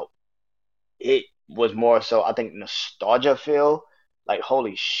album out, it was more so, I think, nostalgia feel. Like,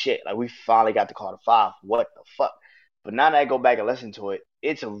 holy shit, like we finally got the Carter Five. What the fuck? But now that I go back and listen to it,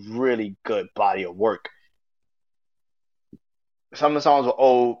 it's a really good body of work. Some of the songs were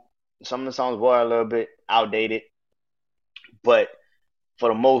old, some of the songs were a little bit outdated, but for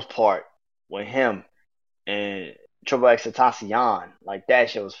the most part, with him and Triple X Tentacion, like that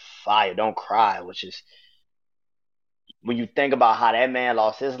shit was fire. Don't Cry, which is, when you think about how that man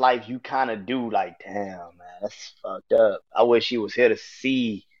lost his life, you kind of do like, damn, man, that's fucked up. I wish he was here to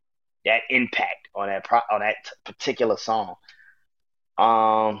see that impact on that particular song.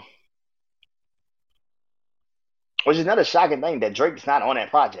 Um, which is another shocking thing that Drake's not on that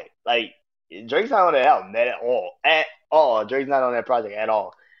project. Like, Drake's not on that album at all. At all. Drake's not on that project at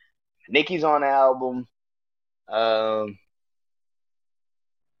all. Nicki's on the album. Um,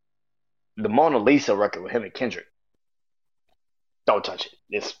 the Mona Lisa record with him and Kendrick. Don't touch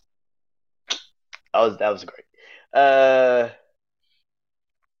it. That was great. Uh,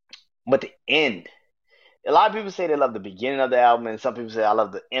 but the end. A lot of people say they love the beginning of the album, and some people say I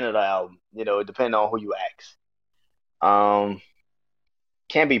love the end of the album. Depending on who you ask. Um,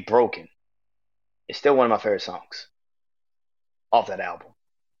 Can't Be Broken. It's still one of my favorite songs off that album.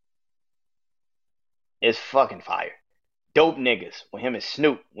 It's fucking fire. Dope Niggas with him and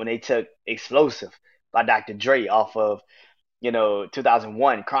Snoop when they took Explosive by Dr. Dre off of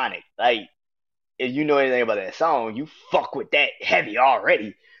 2001 Chronic. Like, if you know anything about that song, you fuck with that heavy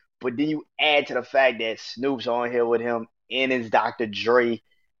already. But then you add to the fact that Snoop's on here with him and his Dr. Dre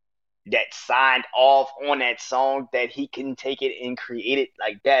that signed off on that song that he can take it and create it.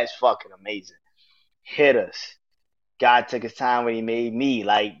 Like, that's fucking amazing. Hit Us. God Took His Time When He Made Me.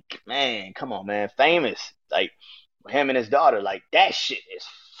 Like, man, come on, man. Famous. Like, him and his daughter. Like, that shit is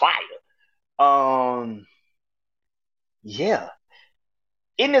fire. Yeah.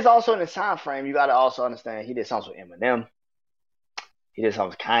 In this also in the time frame, you gotta also understand he did songs with Eminem. He did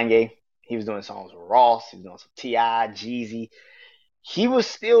songs with Kanye. He was doing songs with Ross. He was doing some T.I., Jeezy. He was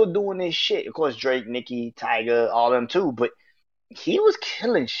still doing this shit. Of course, Drake, Nicki, Tyga, all them too. But he was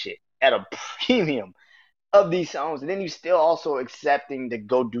killing shit at a premium of these songs, and then you still also accepting to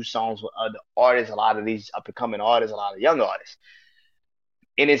go do songs with other artists, a lot of these up and coming artists, a lot of young artists.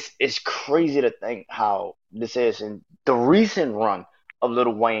 And it's crazy to think how this is. And the recent run of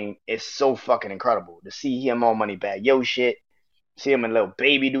Lil Wayne is so fucking incredible. To see him on Moneybagg Yo shit, see him and Lil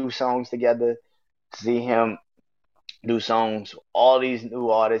Baby do songs together, see him do songs with all these new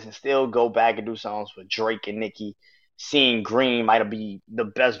artists, and still go back and do songs with Drake and Nicki. Seeing Green might be the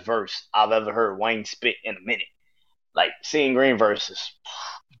best verse I've ever heard Wayne spit in a minute. Like seeing Green verses,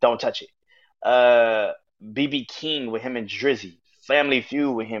 don't touch it. BB King with him and Drizzy, Family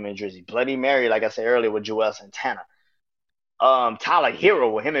Feud with him and Drizzy, Bloody Mary, like I said earlier, with Joel Santana. Tyler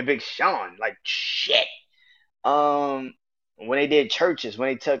Hero with him and Big Sean, like shit. Um, when they did churches, when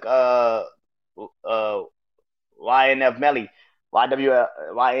they took uh YNF Melly,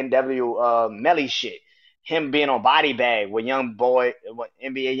 YNW Melly shit, him being on Body Bag with Young Boy,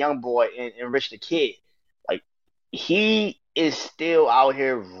 NBA Young Boy and Rich the Kid, like he is still out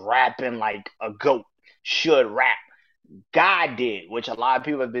here rapping like a goat should rap. God did, which a lot of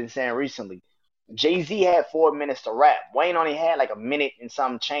people have been saying recently. Jay Z had 4 minutes to rap. Wayne only had like a minute and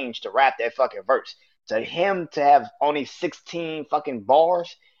some change to rap that fucking verse. To him to have only 16 fucking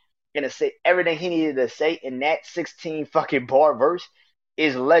bars and to say everything he needed to say in that 16 fucking bar verse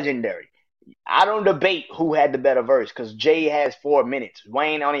is legendary. I don't debate who had the better verse because Jay has 4 minutes.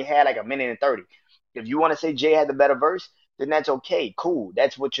 Wayne only had like a minute and 30. If you want to say Jay had the better verse, then that's okay. Cool.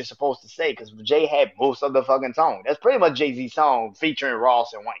 That's what you're supposed to say because Jay had most of the fucking song. That's pretty much Jay Z's song featuring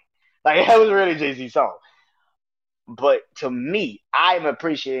Ross and Wayne. Like, that was really Jay Z's song. But to me, I'm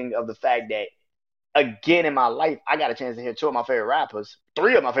appreciating of the fact that again in my life, I got a chance to hear two of my favorite rappers,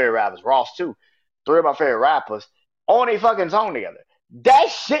 three of my favorite rappers, Ross too, three of my favorite rappers on a fucking song together. That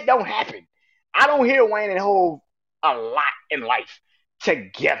shit don't happen. I don't hear Wayne and Hov a lot in life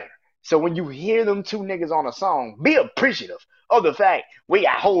together. So when you hear them two niggas on a song, be appreciative of the fact we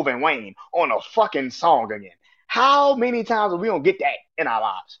got Hov and Wayne on a fucking song again. How many times are we gonna get that in our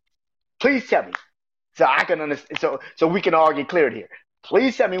lives? Please tell me, so I can understand. So we can all get cleared here.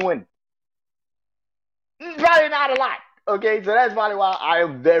 Please tell me when. Probably not a lot. Okay, so that's probably why I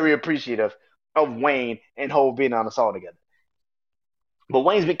am very appreciative of Wayne and Hov being on the song together. But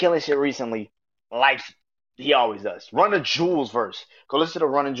Wayne's been killing shit recently, like he always does. Run the Jewels verse. Go listen to the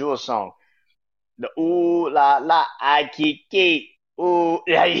Run the Jewels song. The ooh la la I kiki ooh,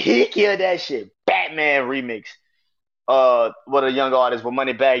 like, he killed that shit. Batman remix. With a young artist with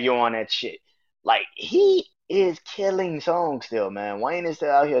Moneybagg Yo on that shit. Like he is killing songs still, man. Wayne is still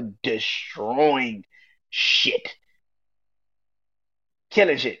out here destroying shit,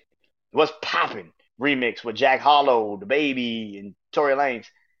 killing shit. What's popping? Remix with Jack Harlow, The Baby, and Tory Lanez.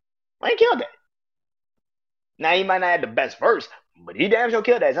 Wayne killed that. Now he might not have the best verse, but he damn sure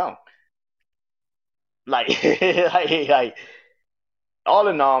killed that song. Like, like all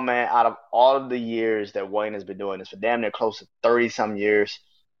in all, man, out of all of the years that Wayne has been doing this for damn near close to 30 some years,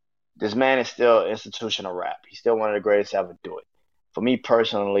 this man is still institutional rap. He's still one of the greatest to ever do it. For me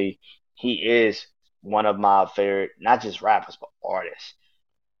personally, he is one of my favorite, not just rappers, but artists.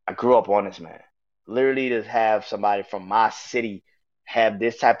 I grew up on this man. Literally to have somebody from my city have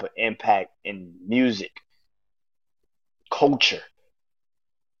this type of impact in music, culture,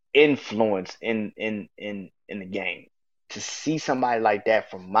 influence in the game. To see somebody like that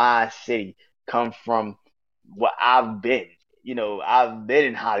from my city come from what I've been. You know, I've been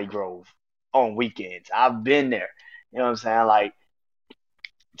in Holly Grove on weekends. I've been there. You know what I'm saying? Like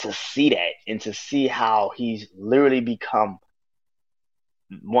to see that and to see how he's literally become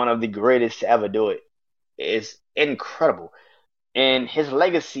one of the greatest to ever do it is incredible. And his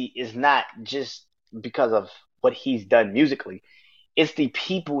legacy is not just because of what he's done musically. It's the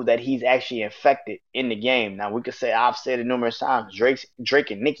people that he's actually infected in the game. Now we could say I've said it numerous times.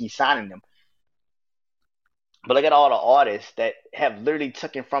 Drake and Nicki signing them, but look at all the artists that have literally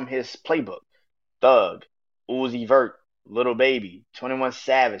taken from his playbook. Thug, Uzi Vert, Little Baby, 21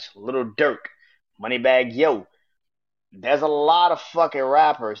 Savage, Little Dirk, Moneybagg Yo. There's a lot of fucking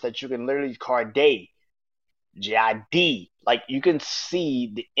rappers that you can literally Cordae, JID. Like you can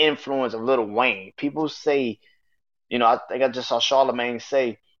see the influence of Little Wayne. People say, I think I just saw Charlemagne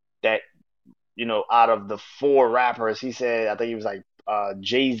say that, out of the four rappers, he said, I think he was like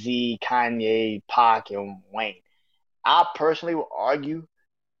Jay Z, Kanye, Pac, and Wayne. I personally would argue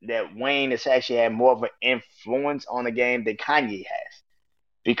that Wayne has actually had more of an influence on the game than Kanye has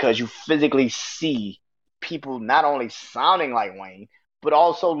because you physically see people not only sounding like Wayne, but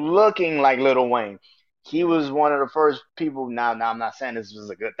also looking like Little Wayne. He was one of the first people. Now I'm not saying this was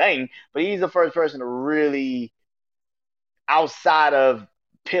a good thing, but he's the first person to really outside of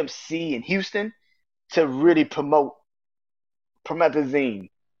Pimp C in Houston to really promote promethazine,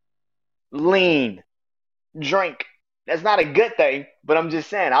 lean, drink. That's not a good thing, but I'm just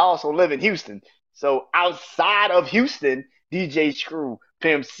saying, I also live in Houston. So outside of Houston, DJ Screw,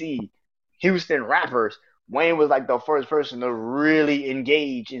 Pimp C, Houston rappers, Wayne was like the first person to really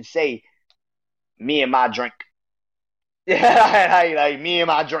engage and say, me and my drink. Yeah, like me and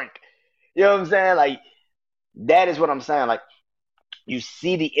my drink. You know what I'm saying? Like that is what I'm saying. Like you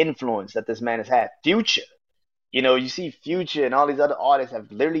see the influence that this man has had. Future, you see Future and all these other artists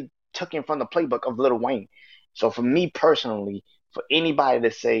have literally taken from the playbook of Lil Wayne. So for me personally, for anybody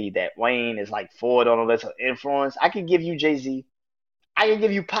to say that Wayne is like forward on all this influence, I could give you Jay-Z, I can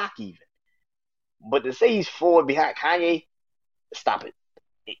give you Pac even. But to say he's forward behind Kanye, stop it.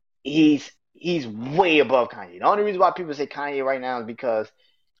 He's way above Kanye. The only reason why people say Kanye right now is because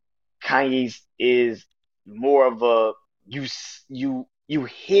Kanye's is more of a you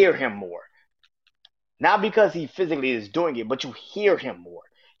hear him more. Not because he physically is doing it, but you hear him more.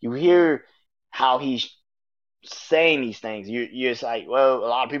 You hear how he's saying these things. You're just like, well, a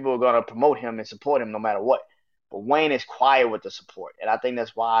lot of people are gonna promote him and support him no matter what. But Wayne is quiet with the support, and I think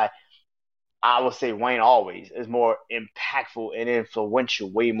that's why I would say Wayne always is more impactful and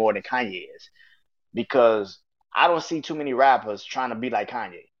influential, way more than Kanye is. Because I don't see too many rappers trying to be like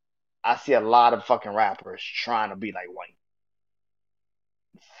Kanye. I see a lot of fucking rappers trying to be like Wayne,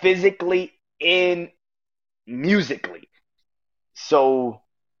 physically and musically. So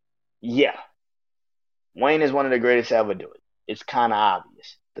yeah, Wayne is one of the greatest to ever do it. It's kind of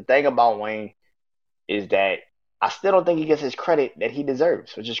obvious. The thing about Wayne is that I still don't think he gets his credit that he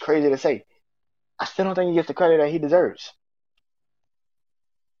deserves, which is crazy to say. I still don't think he gets the credit that he deserves.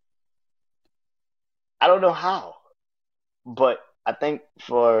 I don't know how, but I think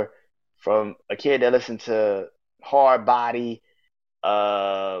for from a kid that listened to Hard Body,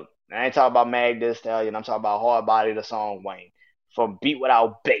 I ain't talking about Mag Thee Stallion. I'm talking about Hard Body, the song Wayne. From Beat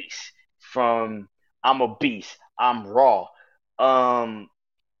Without Bass, from I'm a Beast, I'm Raw, um,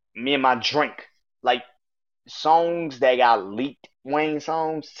 Me and My Drink, like songs that got leaked Wayne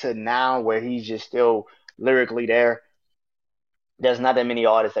songs to now where he's just still lyrically there. There's not that many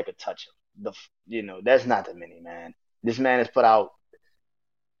artists that could touch him. There's not that many, man. This man has put out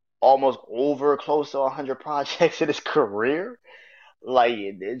almost over close to 100 projects in his career. Like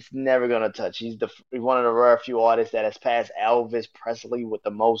it's never gonna touch. He's one of the rare few artists that has passed Elvis Presley with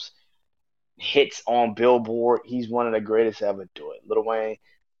the most hits on Billboard. He's one of the greatest to ever do it. Lil Wayne,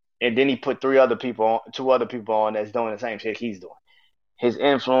 and then he put two other people on that's doing the same shit he's doing. His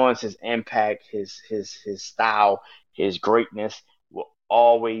influence, his impact, his style, his greatness will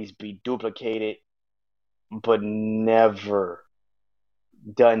always be duplicated, but never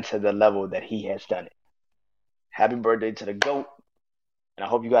done to the level that he has done it. Happy birthday to the GOAT, and I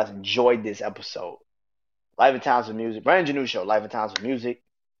hope you guys enjoyed this episode. Life and Times of Music, brand new show, Life and Times of Music,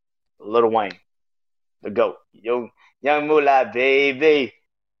 Lil Wayne, the GOAT, young Moolah, baby.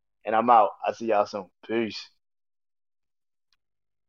 And I'm out. I'll see y'all soon. Peace.